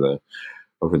 rise over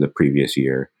the previous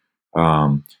year.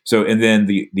 And then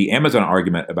the Amazon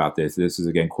argument about this is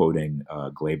again quoting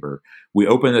Glaber. We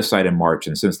opened this site in March,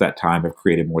 and since that time have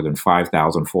created more than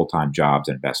 5,000 full-time jobs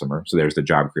in Bessemer. So there's the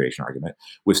job creation argument,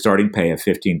 with starting pay of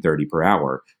 $15.30 per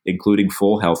hour, including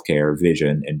full healthcare,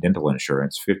 vision, and dental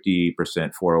insurance, 50%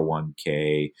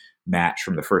 401k match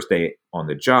from the first day on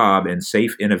the job, and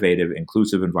safe, innovative,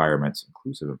 inclusive environments.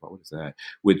 What is that?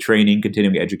 With training,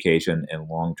 continuing education, and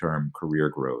long-term career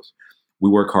growth. We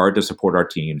work hard to support our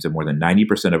teams, and more than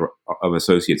 90% of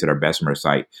associates at our Bessemer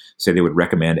site say they would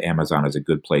recommend Amazon as a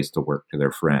good place to work to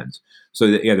their friends. So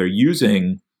they're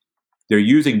using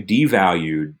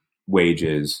devalued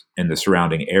wages in the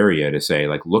surrounding area to say,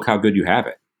 like, look how good you have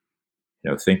it.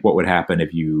 Think what would happen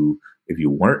if you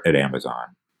weren't at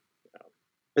Amazon.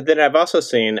 But then I've also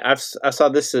seen I saw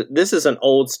this. This is an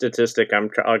old statistic.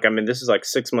 This is like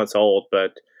 6 months old,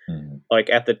 but. Like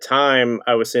at the time,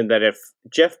 I was saying that if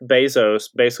Jeff Bezos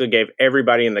basically gave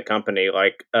everybody in the company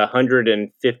like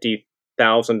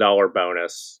 $150,000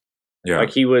 bonus,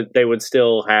 like they would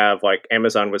still have, like,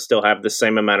 Amazon would still have the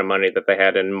same amount of money that they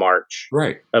had in March,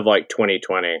 of like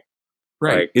 2020.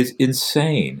 Right, like, it's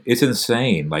insane. It's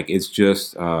insane. Like, it's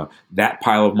just that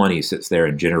pile of money sits there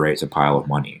and generates a pile of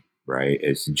money. Right,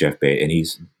 it's Jeff Bezos, and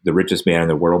he's the richest man in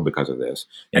the world because of this,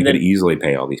 and could easily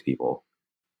pay all these people.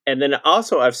 And then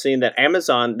also I've seen that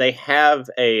Amazon, they have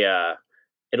at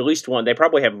least one, they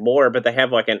probably have more, but they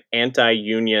have like an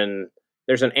anti-union,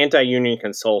 there's an anti-union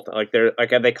consultant. Like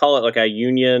they call it like a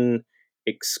union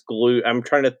exclude. I'm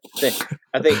trying to think.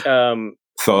 I think Thug,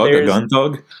 a gun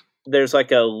thug? There's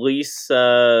like a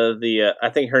Lisa, I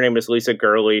think her name is Lisa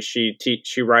Gurley. She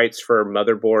writes for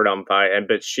Motherboard on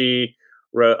but she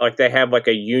wrote, like, they have like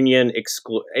a union it's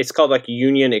called like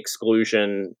union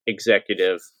exclusion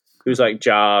executive, whose like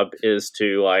job is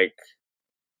to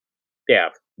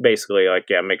basically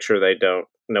make sure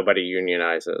nobody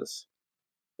unionizes.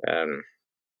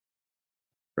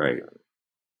 Right.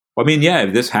 Well, I mean, yeah,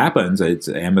 if this happens, it's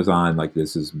Amazon, like,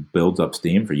 builds up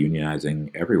steam for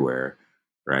unionizing everywhere.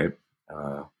 Right.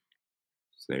 So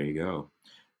there you go.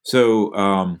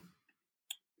 So,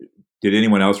 did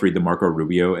anyone else read the Marco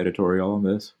Rubio editorial on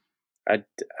this?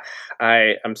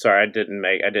 I'm sorry, I didn't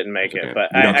make it,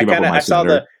 but I saw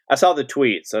the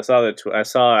tweets. I saw the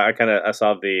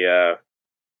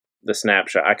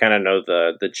snapshot. I kind of know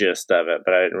the gist of it,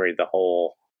 but I didn't read the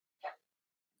whole.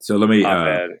 So let me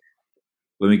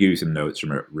give you some notes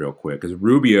from it real quick, because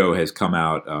Rubio has come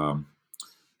out.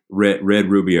 Red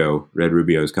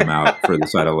Rubio's come out for the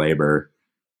side of labor.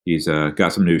 He's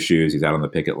got some new shoes. He's out on the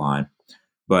picket line.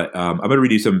 But I'm going to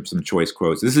read you some choice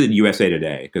quotes. This is in USA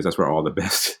Today, because that's where all the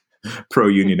best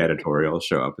pro-union editorials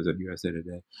show up, is in USA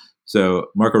Today. So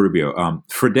Marco Rubio,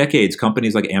 for decades,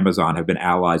 companies like Amazon have been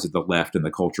allies of the left in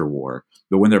the culture war.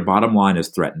 But when their bottom line is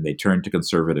threatened, they turn to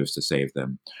conservatives to save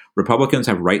them. Republicans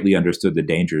have rightly understood the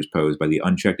dangers posed by the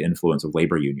unchecked influence of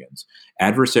labor unions.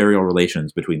 Adversarial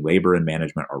relations between labor and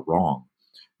management are wrong.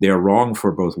 They are wrong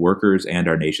for both workers and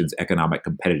our nation's economic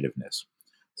competitiveness.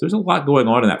 So there's a lot going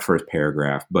on in that first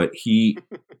paragraph, but he's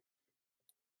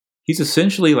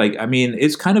essentially like, I mean,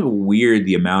 it's kind of weird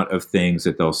the amount of things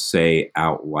that they'll say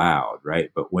out loud, right?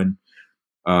 But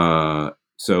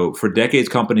so for decades,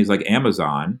 companies like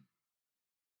Amazon,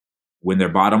 when their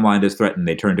bottom line is threatened,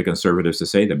 they turn to conservatives to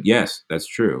save them. Yes, that's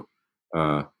true.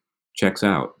 Checks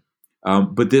out.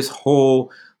 But this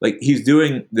whole, like, he's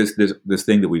doing this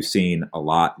thing that we've seen a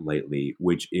lot lately,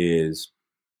 which is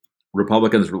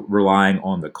Republicans relying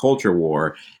on the culture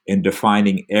war and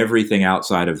defining everything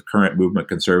outside of current movement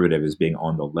conservative as being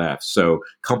on the left. So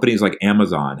companies like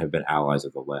Amazon have been allies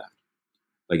of the left.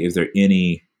 Like, is there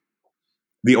the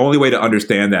only way to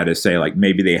understand that is say, like,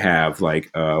 maybe they have like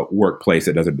a workplace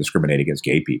that doesn't discriminate against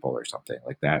gay people or something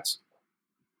like that's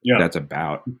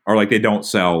about, or like they don't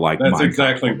sell like that's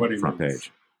exactly what he front means.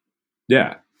 page.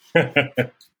 Yeah.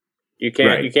 You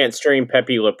can't stream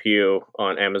Pepe Le Pew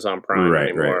on Amazon Prime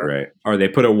anymore. Right. Or they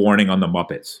put a warning on the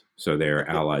Muppets, so they're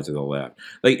allies of the left.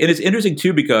 Like, and it's interesting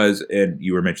too, because, and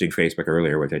you were mentioning Facebook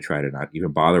earlier, which I try to not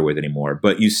even bother with anymore.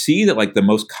 But you see that, like, the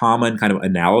most common kind of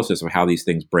analysis of how these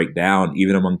things break down,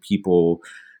 even among people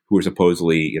who are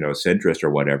supposedly, centrist or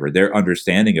whatever, their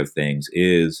understanding of things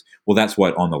is, well, that's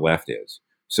what on the left is.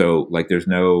 So, like, it's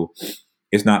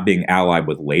not being allied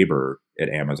with labor at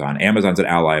Amazon. Amazon's an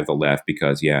ally of the left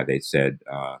because, they said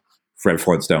Fred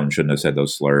Flintstone shouldn't have said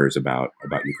those slurs about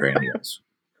Ukrainians.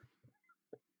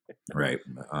 Right.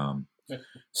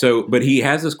 So, but he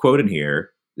has this quote in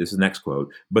here This is the next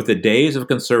quote. But the days of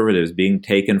conservatives being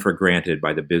taken for granted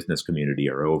by the business community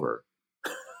are over.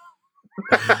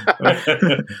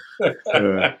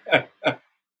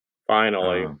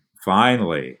 Finally.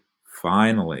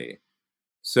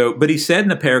 So, but he said in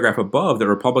the paragraph above that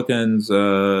Republicans,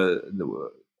 the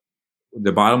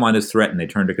bottom line is threatened. They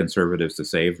turn to conservatives to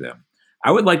save them.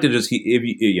 I would like to just,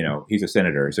 he's a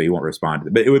senator, so he won't respond to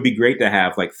it. But it would be great to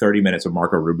have like 30 minutes of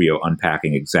Marco Rubio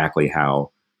unpacking exactly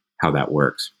how that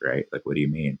works, right? Like, what do you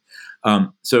mean?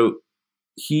 So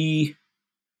it's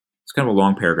kind of a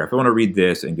long paragraph. I want to read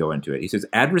this and go into it. He says,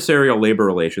 adversarial labor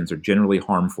relations are generally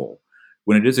harmful.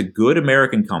 When it is a good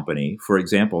American company, for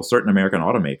example, certain American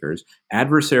automakers,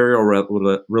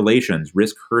 adversarial relations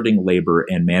risk hurting labor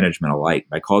and management alike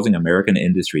by causing American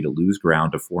industry to lose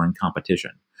ground to foreign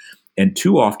competition. And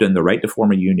too often, the right to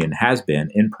form a union has been,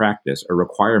 in practice, a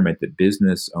requirement that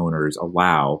business owners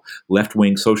allow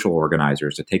left-wing social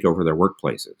organizers to take over their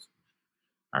workplaces.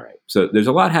 All right, so there's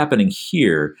a lot happening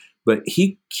here, but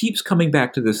he keeps coming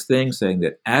back to this thing saying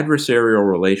that adversarial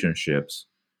relationships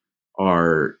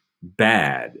are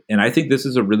bad. And I think this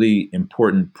is a really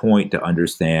important point to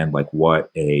understand, like what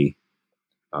you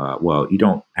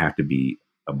don't have to be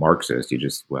a Marxist. You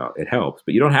just, it helps,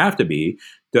 but you don't have to be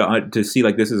to see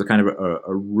like this is a kind of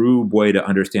a rube way to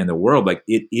understand the world. Like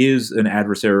it is an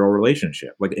adversarial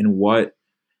relationship. Like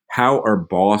how are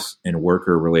boss and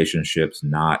worker relationships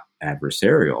not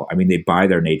adversarial? I mean, they by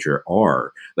their nature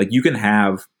are. Like you can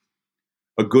have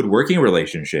a good working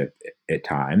relationship at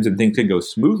times and things can go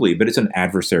smoothly, but it's an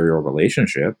adversarial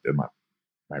relationship. Am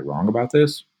I wrong about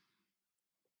this?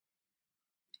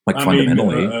 Like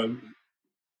fundamentally.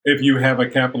 If you have a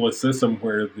capitalist system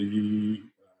where the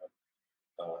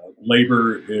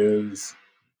labor is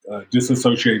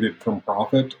disassociated from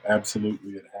profit,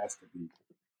 absolutely it has to be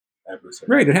adversarial.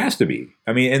 Right, it has to be.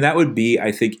 I mean, and that would be,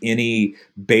 I think, any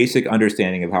basic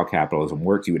understanding of how capitalism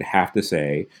works. You would have to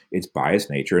say it's by its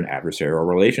nature an adversarial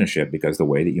relationship because the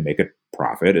way that you make a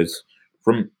profit is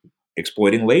from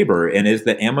exploiting labor. And as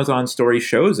the Amazon story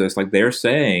shows us, like they're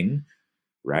saying,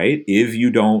 right, if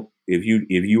you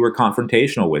were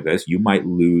confrontational with us, you might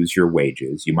lose your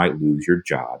wages, you might lose your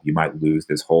job, you might lose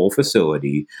this whole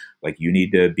facility. Like you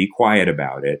need to be quiet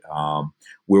about it.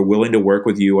 We're willing to work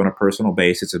with you on a personal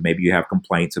basis if maybe you have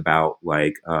complaints about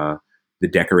like the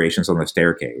decorations on the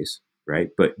staircase, right?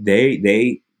 But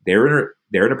they're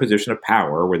in a position of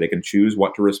power where they can choose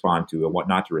what to respond to and what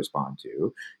not to respond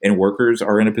to, and workers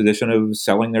are in a position of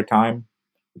selling their time,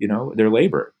 their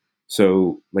labor.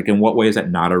 So, like, in what way is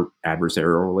that not an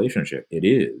adversarial relationship? It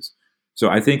is. So,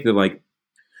 I think that, like,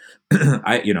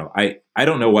 I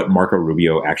don't know what Marco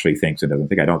Rubio actually thinks and doesn't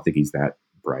think. I don't think he's that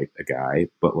bright a guy,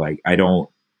 but like, I don't.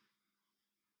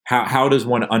 How does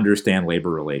one understand labor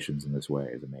relations in this way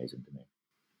is amazing to me.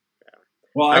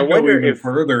 Well, I go even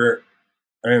further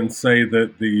and say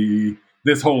that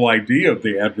this whole idea of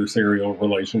the adversarial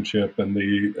relationship and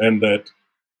that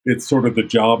it's sort of the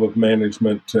job of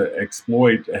management to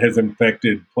exploit has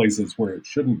infected places where it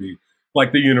shouldn't be.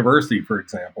 Like the university, for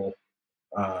example.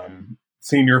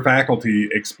 Senior faculty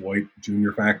exploit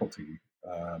junior faculty.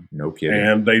 No kidding.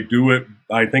 And they do it,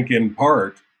 I think, in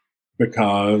part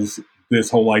because this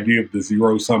whole idea of the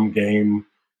zero-sum game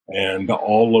and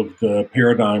all of the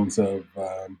paradigms of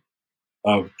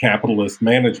capitalist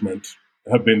management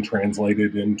have been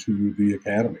translated into the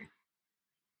academy.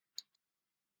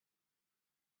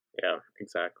 Yeah,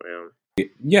 exactly.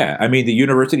 Yeah, I mean, the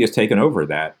university has taken over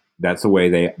that. That's the way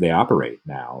they operate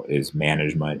now, is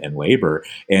management and labor.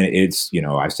 And it's,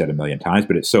 I've said a million times,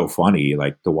 but it's so funny,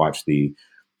 like, to watch the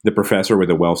professor with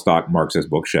a well-stocked Marxist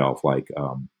bookshelf, like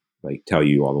tell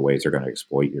you all the ways they're going to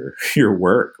exploit your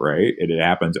work, right? And it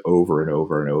happens over and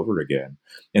over and over again.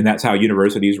 And that's how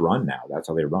universities run now. That's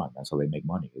how they run. That's how they make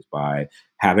money, is by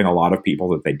having a lot of people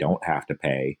that they don't have to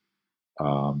pay.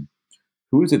 Who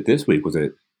was it this week? Was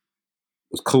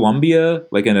Columbia,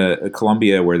 like in a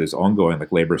Columbia where there's ongoing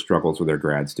like labor struggles with their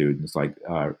grad students, like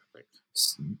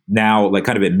now like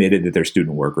kind of admitted that they're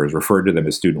student workers, referred to them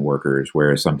as student workers,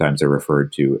 whereas sometimes they're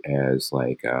referred to as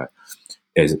like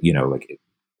as if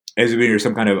you're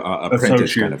some kind of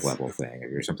apprentice kind of level thing, or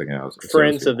you're something else.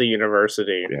 Friends of the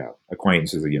university. Yeah,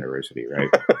 acquaintances of the university, right?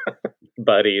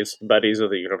 buddies of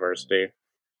the university,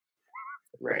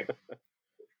 right?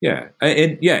 Yeah,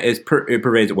 and yeah, it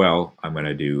pervades. Well, I'm going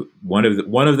to do one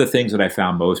of the things that I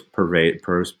found most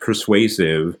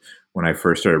persuasive when I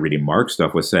first started reading Marx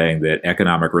stuff was saying that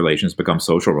economic relations become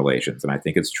social relations. And I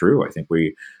think it's true. I think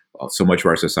so much of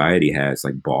our society has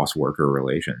like boss worker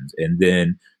relations. And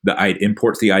then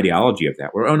imports the ideology of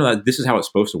that. Where, oh no, this is how it's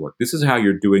supposed to work. This is how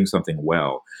you're doing something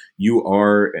well. You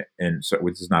are, and so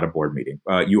this is not a board meeting.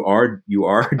 You are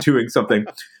doing something.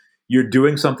 You're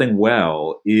doing something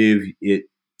well if it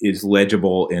is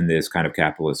legible in this kind of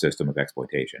capitalist system of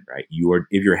exploitation, right?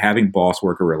 If you're having boss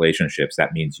worker relationships,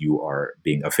 that means you are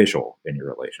being official in your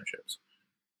relationships.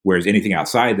 Whereas anything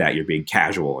outside that, you're being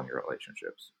casual in your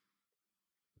relationships.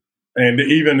 And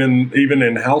even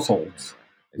in households,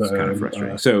 it's kind of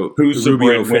frustrating. So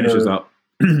Rubio finishes up.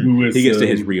 He gets to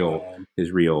his real.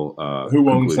 Who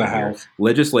owns the house? Here.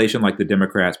 Legislation like the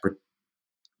Democrats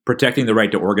protecting the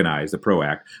right to organize, the PRO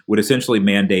Act, would essentially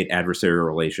mandate adversarial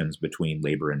relations between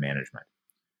labor and management.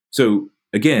 So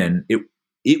again, it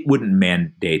wouldn't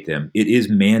mandate them. It is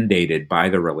mandated by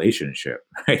the relationship.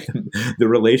 Right? The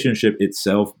relationship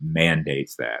itself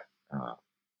mandates that.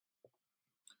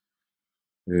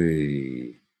 So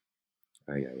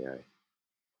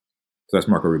that's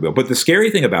Marco Rubio. But the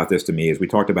scary thing about this to me is, we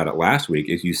talked about it last week,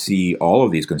 is you see all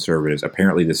of these conservatives,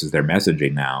 apparently this is their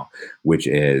messaging now, which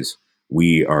is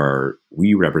we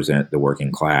represent the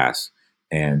working class,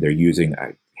 and they're using,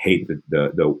 I hate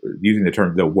using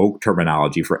the woke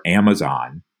terminology for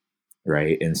Amazon,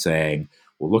 right? And saying,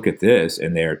 well, look at this,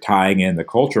 and they're tying in the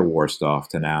culture war stuff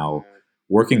to now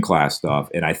working class stuff.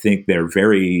 And I think they're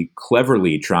very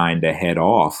cleverly trying to head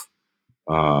off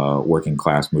working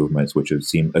class movements, which have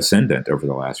seemed ascendant over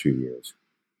the last few years.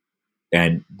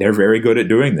 And they're very good at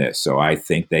doing this. So I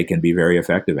think they can be very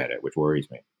effective at it, which worries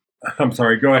me. I'm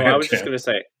sorry, go ahead. I was just going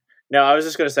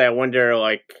to say, I wonder,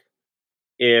 like,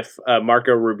 if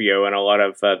Marco Rubio and a lot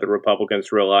of the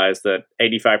Republicans realize that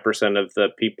 85% of the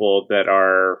people that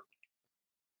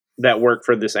work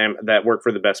for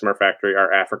the Bessemer factory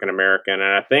are African American, and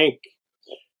I think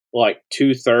like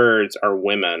 2/3 are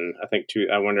women. I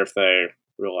wonder if they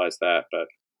realize that, but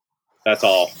that's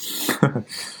all.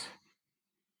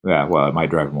 Yeah, well, it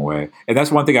might drive them away. And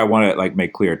that's one thing I want to like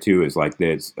make clear too, is like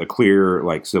there's a clear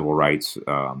like civil rights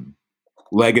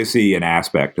legacy and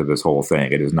aspect to this whole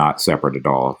thing. It is not separate at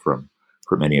all from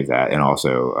any of that, and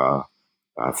also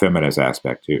feminist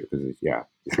aspect too, because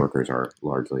these workers are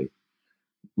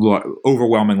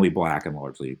overwhelmingly black and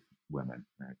largely women,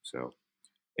 right? So,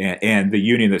 and the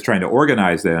union that's trying to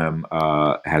organize them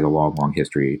has a long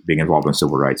history being involved in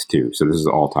civil rights too. So this is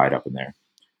all tied up in there.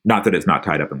 Not that it's not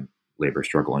tied up in labor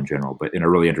struggle in general, but in a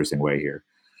really interesting way here.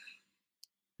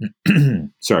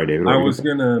 Sorry, David.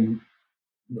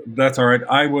 That's all right.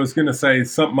 I was going to say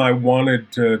something I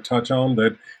wanted to touch on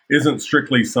that isn't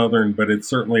strictly Southern, but it's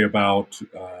certainly about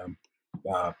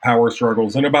power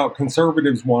struggles and about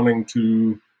conservatives wanting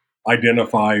to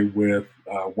identify with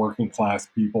working class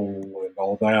people and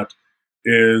all that,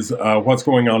 is what's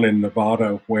going on in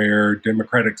Nevada, where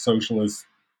Democratic Socialist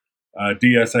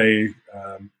DSA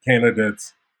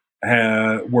candidates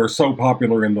were so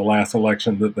popular in the last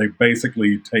election that they've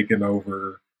basically taken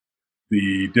over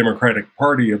the Democratic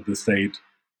Party of the state,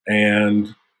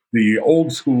 and the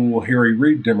old school Harry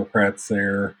Reid Democrats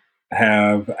there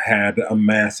have had a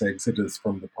mass exodus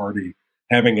from the party,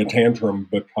 having a tantrum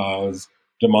because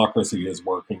democracy is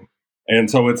working. And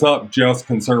so it's not just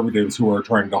conservatives who are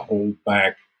trying to hold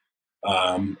back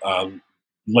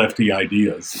lefty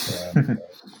ideas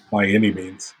by any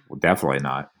means. Well, definitely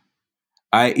not.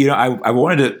 I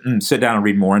wanted to sit down and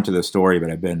read more into this story, but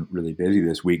I've been really busy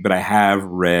this week. But I have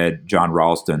read John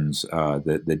Ralston's,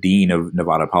 the dean of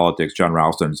Nevada politics, John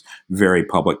Ralston's very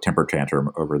public temper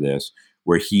tantrum over this,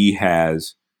 where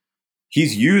he's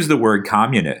used the word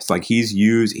communist. Like he's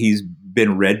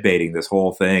been red baiting this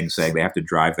whole thing, saying they have to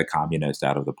drive the communists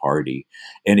out of the party.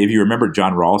 And if you remember,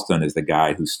 John Ralston is the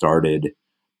guy who started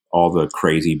all the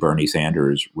crazy Bernie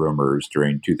Sanders rumors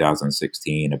during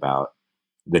 2016 about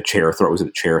the chair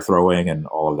throwing and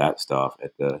all of that stuff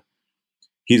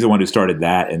he's the one who started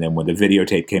that. And then when the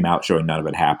videotape came out showing none of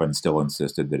it happened, still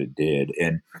insisted that it did.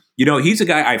 And, he's a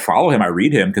guy, I follow him, I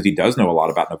read him because he does know a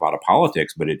lot about Nevada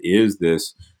politics, but it is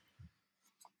those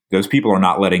people are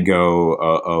not letting go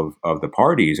of the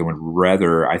parties and would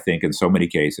rather, I think in so many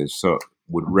cases,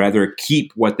 would rather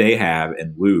keep what they have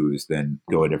and lose than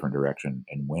go a different direction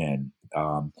and win.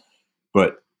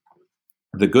 But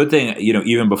the good thing,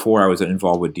 even before I was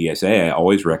involved with DSA, I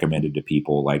always recommended to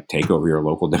people like take over your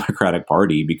local Democratic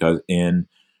Party, because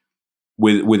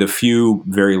with a few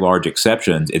very large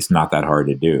exceptions, it's not that hard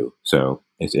to do. So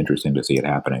it's interesting to see it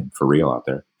happening for real out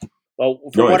there. Well,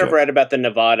 from what I've read about the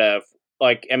Nevada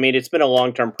like, I mean, it's been a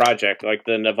long-term project. Like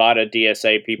the Nevada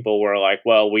DSA people were like,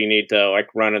 well, we need to like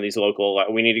run on these local,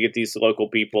 we need to get these local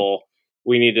people.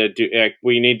 We need to do, like,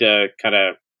 we need to kind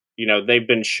of, they've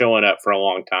been showing up for a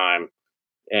long time,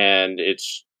 and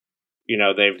it's,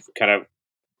 they've kind of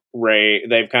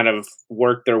they've kind of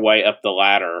worked their way up the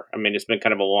ladder. I mean, it's been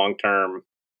kind of a long-term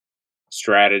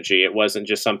strategy. It wasn't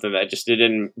just something that it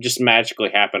didn't just magically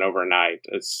happen overnight.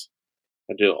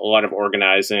 I do a lot of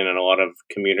organizing and a lot of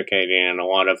communicating and a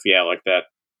lot of, like that,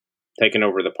 taking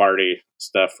over the party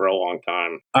stuff for a long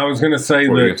time. I was going to say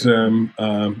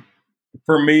that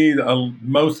for me,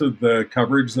 most of the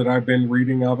coverage that I've been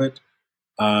reading of it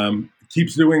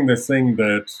keeps doing this thing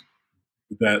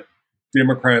that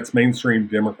Democrats, mainstream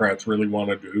Democrats, really want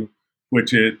to do,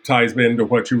 which it ties into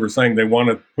what you were saying. They want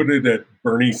to put it at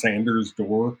Bernie Sanders'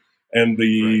 door, and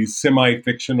the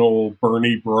semi-fictional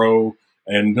Bernie bro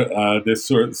and this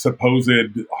sort of supposed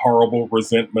horrible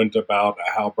resentment about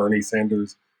how Bernie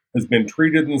Sanders has been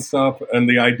treated and stuff, and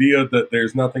the idea that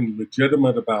there's nothing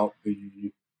legitimate about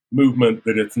the movement,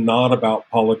 that it's not about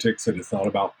politics, that it's not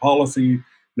about policy,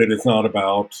 that it's not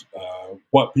about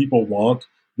what people want,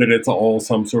 that it's all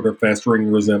some sort of festering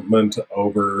resentment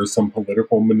over some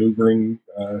political maneuvering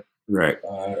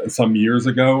some years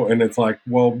ago. And it's like,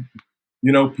 well,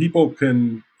 people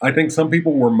can, I think some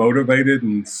people were motivated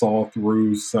and saw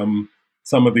through some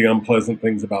of the unpleasant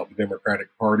things about the Democratic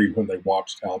Party when they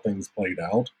watched how things played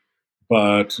out.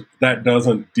 But that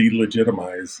doesn't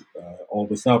delegitimize all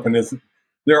the stuff. And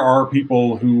there are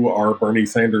people who are Bernie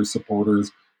Sanders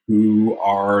supporters who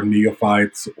are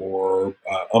neophytes or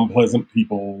unpleasant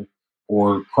people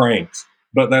or cranks.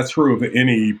 But that's true of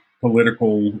any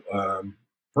political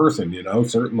person,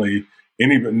 certainly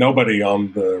nobody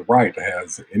on the right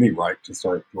has any right to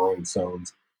start throwing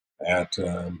stones at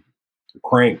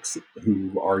cranks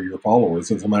who are your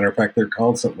followers. As a matter of fact, they're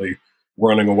constantly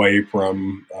running away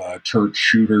from church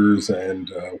shooters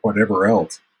and whatever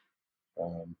else.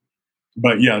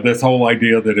 But yeah, this whole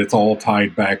idea that it's all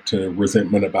tied back to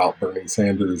resentment about Bernie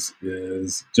Sanders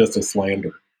is just a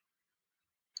slander.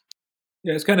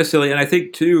 Yeah, it's kind of silly. And I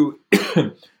think, too,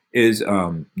 is,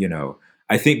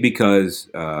 I think because,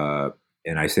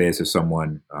 and I say this as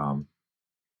someone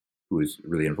who is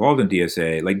really involved in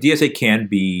DSA, like DSA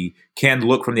can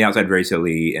look from the outside very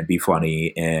silly and be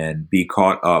funny and be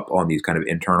caught up on these kind of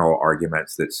internal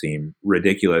arguments that seem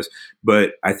ridiculous.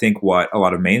 But I think what a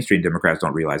lot of mainstream Democrats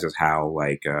don't realize is how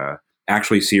like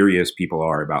actually serious people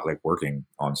are about like working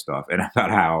on stuff, and about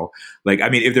how like, I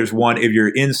mean, if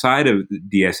you're inside of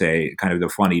DSA, kind of the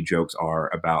funny jokes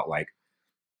are about like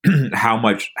how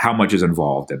much is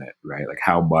involved in it, right? Like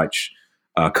how much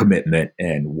commitment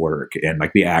and work and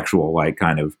like the actual like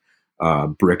kind of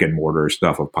brick and mortar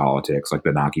stuff of politics, like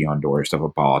the knocking on doors stuff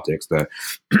of politics. The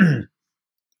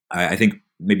I think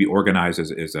maybe organized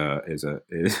is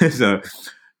a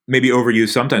maybe overused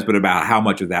sometimes, but about how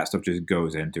much of that stuff just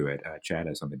goes into it. Chad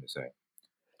has something to say.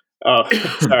 Oh,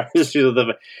 sorry.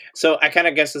 So I kind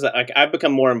of guess is that, like, I've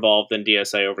become more involved in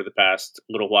DSA over the past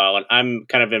little while, and I'm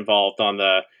kind of involved on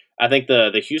I think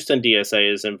the Houston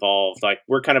DSA is involved. Like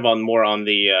we're kind of more on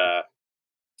the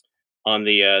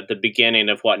beginning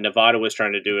of what Nevada was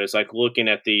trying to do, is like looking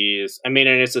at these. I mean,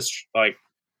 and it's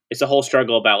a whole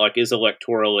struggle about like, is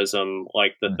electoralism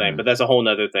like the thing, but that's a whole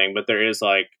nother thing. But there is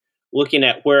like looking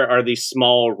at where are these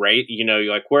small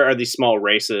where are these small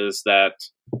races that,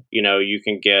 you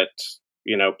can get,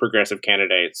 progressive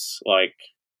candidates, like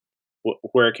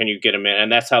where can you get them in?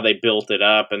 And that's how they built it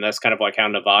up. And that's kind of like how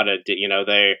Nevada did,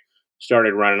 they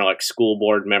started running like school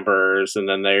board members, and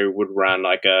then they would run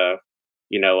like a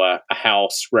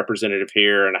House representative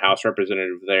here and a House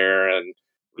representative there. And,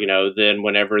 then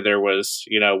whenever there was,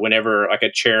 whenever like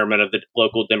a chairman of the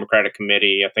local Democratic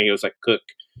committee, I think it was like Cook,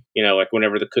 like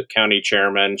whenever the Cook County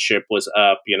chairmanship was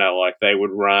up, like they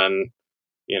would run,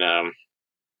 and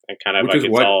kind of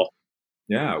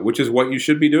which is what you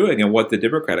should be doing, and what the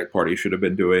Democratic Party should have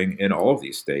been doing in all of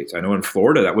these states. I know in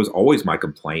Florida, that was always my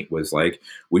complaint, was like,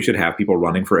 we should have people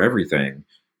running for everything.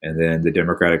 And then the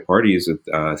Democratic Party's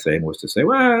thing was to say,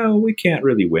 well, we can't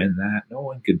really win that. No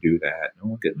one can do that.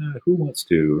 No one can. Who wants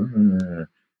to?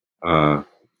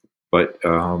 But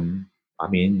I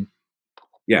mean,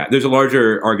 yeah, there's a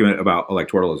larger argument about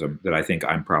electoralism that I think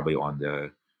I'm probably on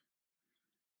the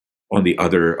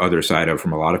other side of,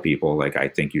 from a lot of people. Like, I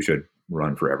think you should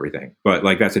run for everything, but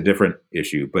like that's a different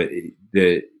issue. But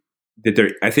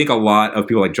I think a lot of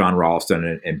people like John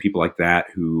Ralston and people like that,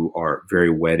 who are very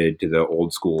wedded to the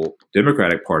old school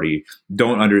Democratic Party,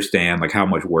 don't understand like how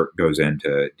much work goes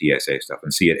into DSA stuff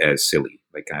and see it as silly.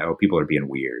 Like, oh, people are being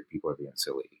weird. People are being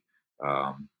silly.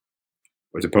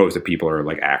 as opposed to people are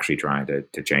like actually trying to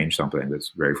change something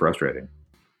that's very frustrating.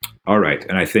 All right.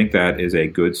 And I think that is a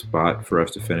good spot for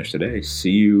us to finish today.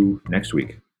 See you next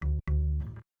week.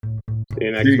 See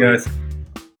you next week. Guys.